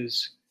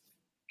tortillas,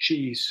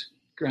 cheese,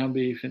 ground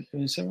beef, and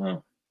I said,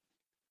 well,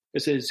 I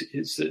said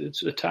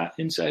it's a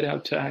inside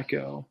out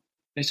taco.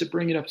 And I said,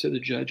 bring it up to the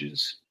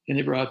judges. And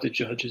they brought up the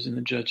judges, and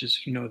the judges,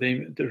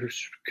 they're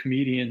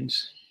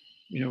comedians,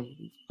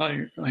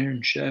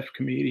 Iron Chef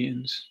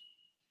comedians.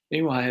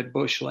 Meanwhile, I had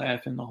Bush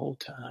laughing the whole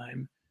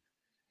time.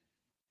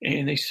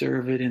 And they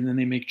serve it, and then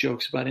they make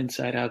jokes about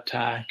inside out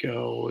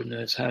taco, and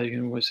that's how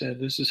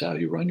this is how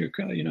you run your,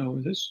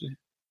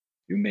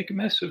 you make a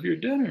mess of your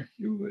dinner,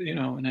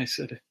 And I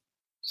said,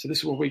 so this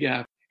is what we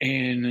got.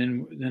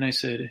 And then I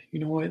said, you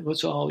know what?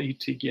 Let's all eat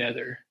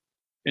together.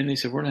 And they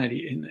said, we're not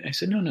eating. I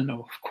said, no,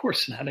 of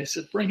course not. I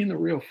said, bring in the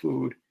real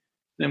food.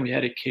 Then we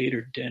had a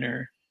catered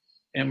dinner,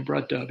 and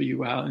brought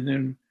W out, and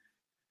then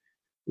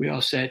we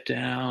all sat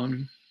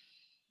down.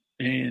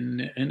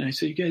 And I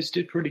said, you guys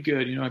did pretty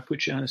good. I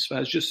put you on the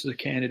spot. It's just the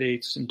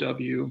candidates and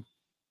W,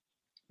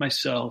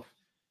 myself,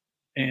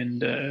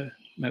 and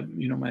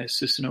my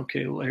assistant,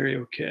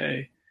 Larry,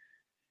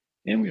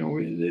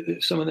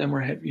 and some of them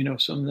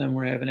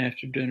were having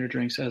after dinner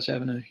drinks. I was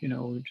having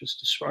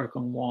just a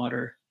sparkling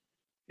water.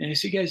 And I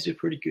said, you guys did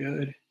pretty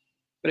good,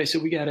 but I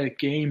said, we got a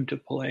game to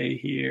play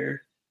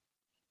here.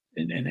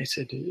 And I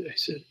said,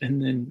 and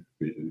then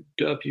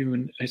W,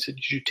 and I said,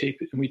 did you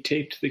tape it? And we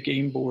taped the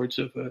game boards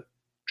of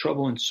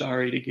Trouble and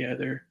Sorry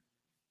together.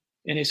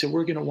 And they said,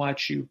 we're going to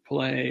watch you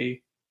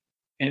play.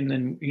 And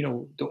then,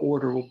 the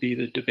order will be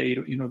the debate,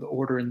 the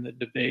order in the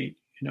debate,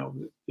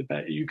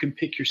 you can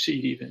pick your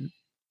seat even.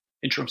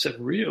 And Trump said,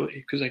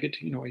 really? Because I get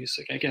to, he's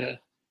like, I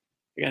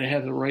gotta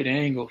have the right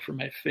angle for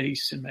my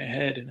face and my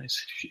head. And I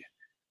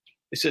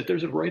said,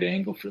 there's a right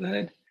angle for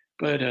that.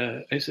 But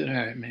I said, all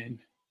right, man.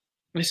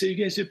 I said,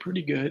 you guys did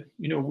pretty good.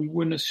 We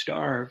wouldn't have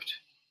starved.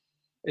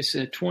 I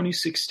said,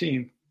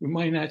 2016, we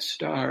might not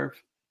starve.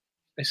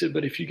 I said,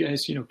 but if you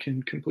guys,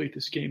 can complete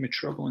this game of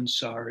Trouble and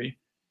Sorry,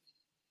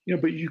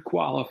 but you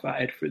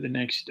qualified for the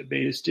next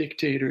debate as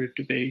dictator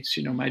debates,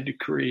 my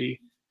decree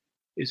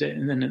is that,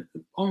 and then,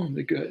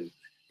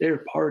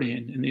 they're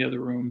partying in the other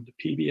room,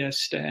 the PBS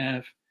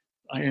staff,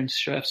 Iron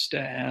Chef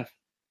staff.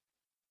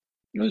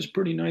 It was a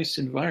pretty nice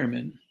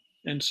environment.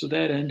 And so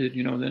that ended,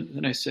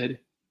 then I said,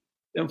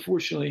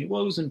 unfortunately,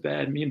 well, it wasn't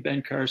bad. Me and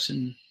Ben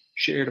Carson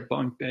shared a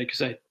bunk bed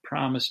because I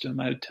promised him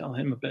I would tell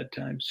him a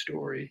bedtime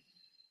story.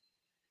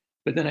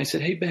 But then I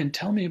said, hey, Ben,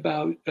 tell me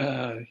about,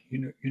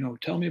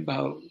 tell me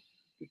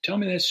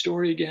that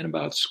story again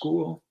about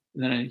school.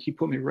 And then he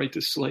put me right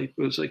to sleep.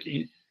 It was like,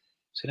 he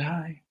said,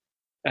 hi.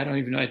 I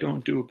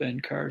don't do a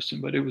Ben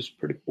Carson, but it was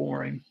pretty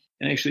boring.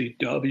 And actually,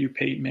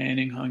 Peyton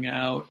Manning hung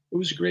out. It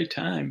was a great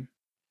time.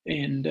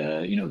 And,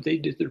 they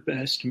did their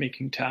best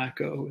making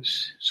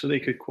tacos so they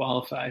could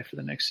qualify for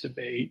the next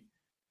debate.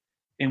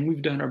 And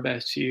we've done our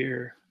best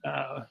here,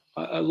 a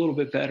little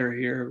bit better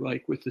here,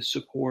 like with the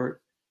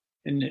support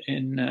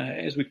And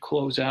as we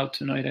close out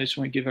tonight, I just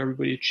want to give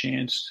everybody a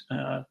chance.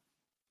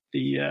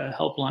 The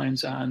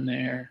helpline's on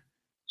there.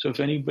 So if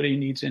anybody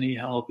needs any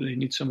help, they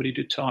need somebody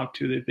to talk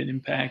to, they've been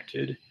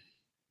impacted,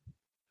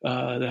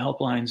 the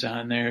helpline's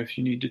on there. If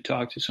you need to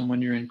talk to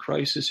someone, you're in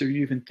crisis, or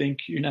you even think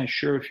you're not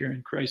sure if you're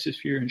in crisis,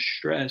 if you're in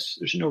stress,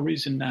 there's no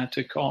reason not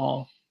to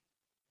call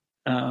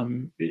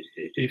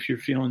if you're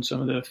feeling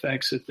some of the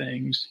effects of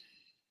things.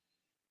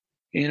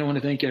 And I want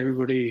to thank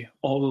everybody,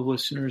 all the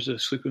listeners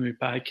of Sleep With Me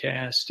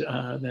podcast,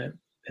 that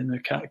in the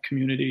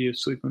community of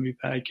Sleep With Me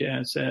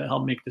podcast that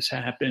helped make this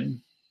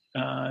happen.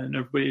 And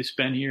everybody that's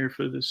been here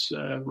for this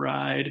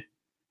ride.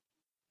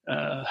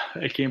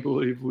 I can't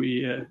believe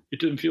it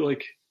doesn't feel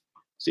like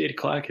it's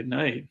 8:00 at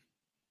night.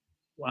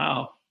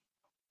 Wow.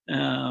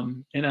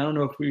 And I don't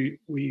know if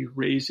we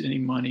raised any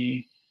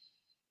money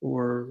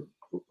or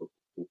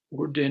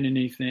did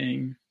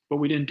anything, but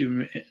we didn't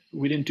do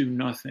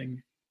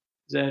nothing.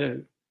 Is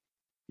that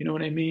you know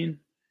what I mean?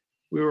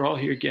 We were all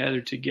here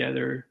gathered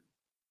together.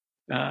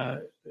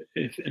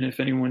 If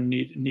anyone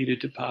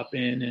needed to pop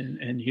in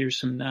and hear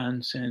some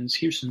nonsense,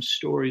 hear some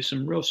stories,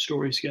 some real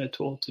stories got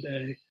told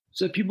today,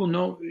 so that people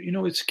know,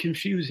 it's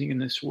confusing in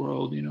this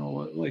world.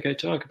 Like I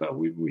talk about,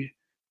 we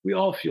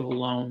all feel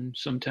alone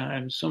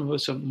sometimes. Some of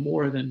us are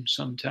more than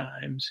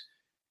sometimes.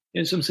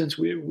 In some sense,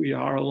 we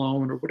are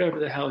alone, or whatever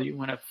the hell you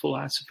want to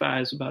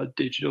philosophize about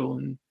digital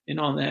and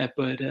all that.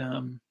 But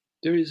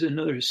there is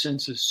another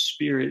sense of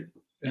spirit.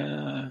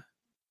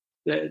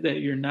 That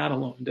you're not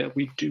alone, that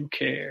we do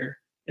care,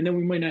 and that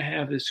we might not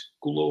have this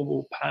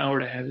global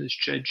power to have this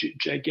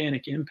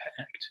gigantic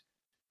impact.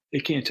 I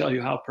can't tell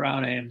you how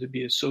proud I am to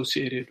be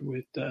associated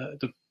with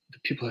the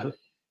people,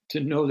 to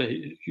know that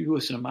you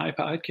listen to my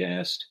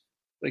podcast.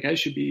 Like, I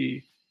should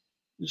be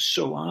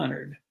so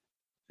honored,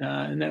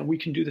 and that we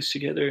can do this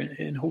together.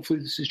 And hopefully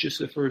this is just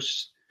the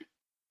first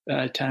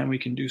time we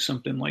can do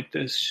something like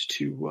this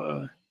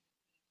to,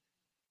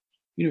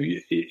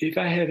 if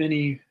I have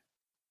any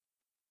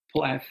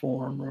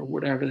platform or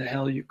whatever the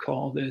hell you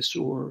call this,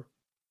 or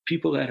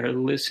people that are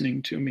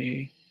listening to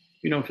me,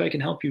 if I can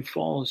help you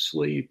fall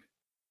asleep,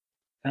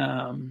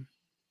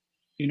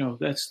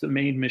 that's the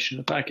main mission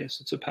of the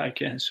podcast. It's a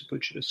podcast to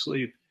put you to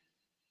sleep.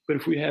 But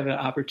if we have an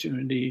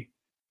opportunity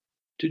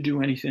to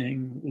do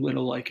anything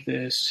little like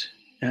this,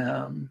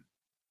 I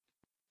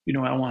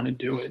want to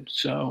do it.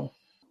 So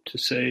to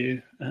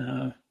say,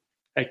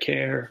 I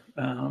care,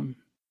 in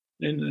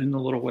the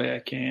little way I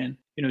can,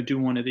 do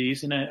one of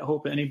these. And I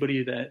hope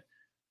anybody that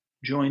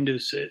joined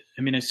us,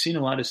 I've seen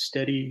a lot of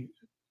steady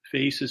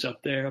faces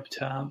up there, up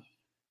top,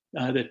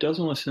 that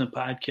doesn't listen to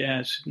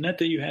podcasts. Not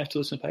that you have to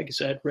listen to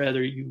podcasts. I'd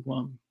rather you,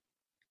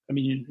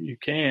 you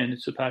can.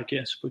 It's a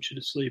podcast to put you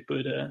to sleep.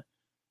 But,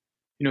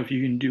 if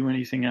you can do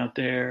anything out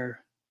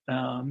there,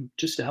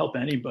 just to help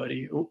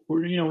anybody,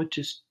 or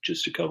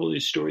just a couple of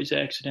these stories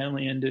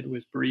accidentally ended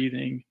with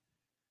breathing.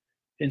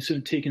 And so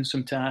taking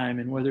some time,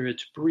 and whether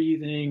it's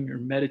breathing or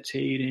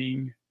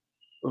meditating,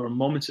 or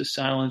moments of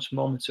silence,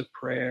 moments of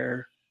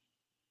prayer,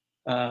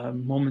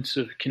 moments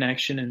of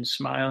connection and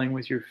smiling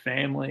with your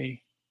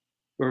family,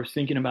 or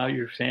thinking about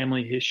your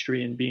family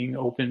history and being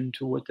open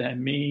to what that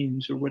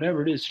means, or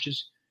whatever it is,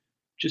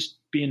 just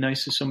being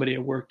nice to somebody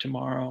at work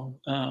tomorrow.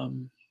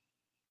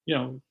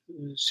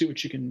 See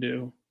what you can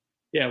do.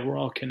 Yeah, we're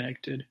all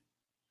connected.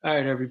 All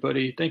right,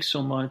 everybody. Thanks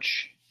so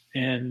much,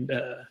 and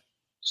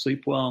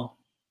sleep well.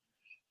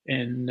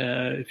 And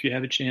if you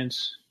have a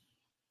chance,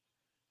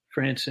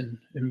 France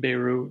and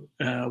Beirut,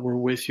 we're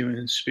with you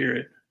in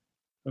spirit.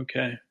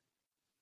 Okay.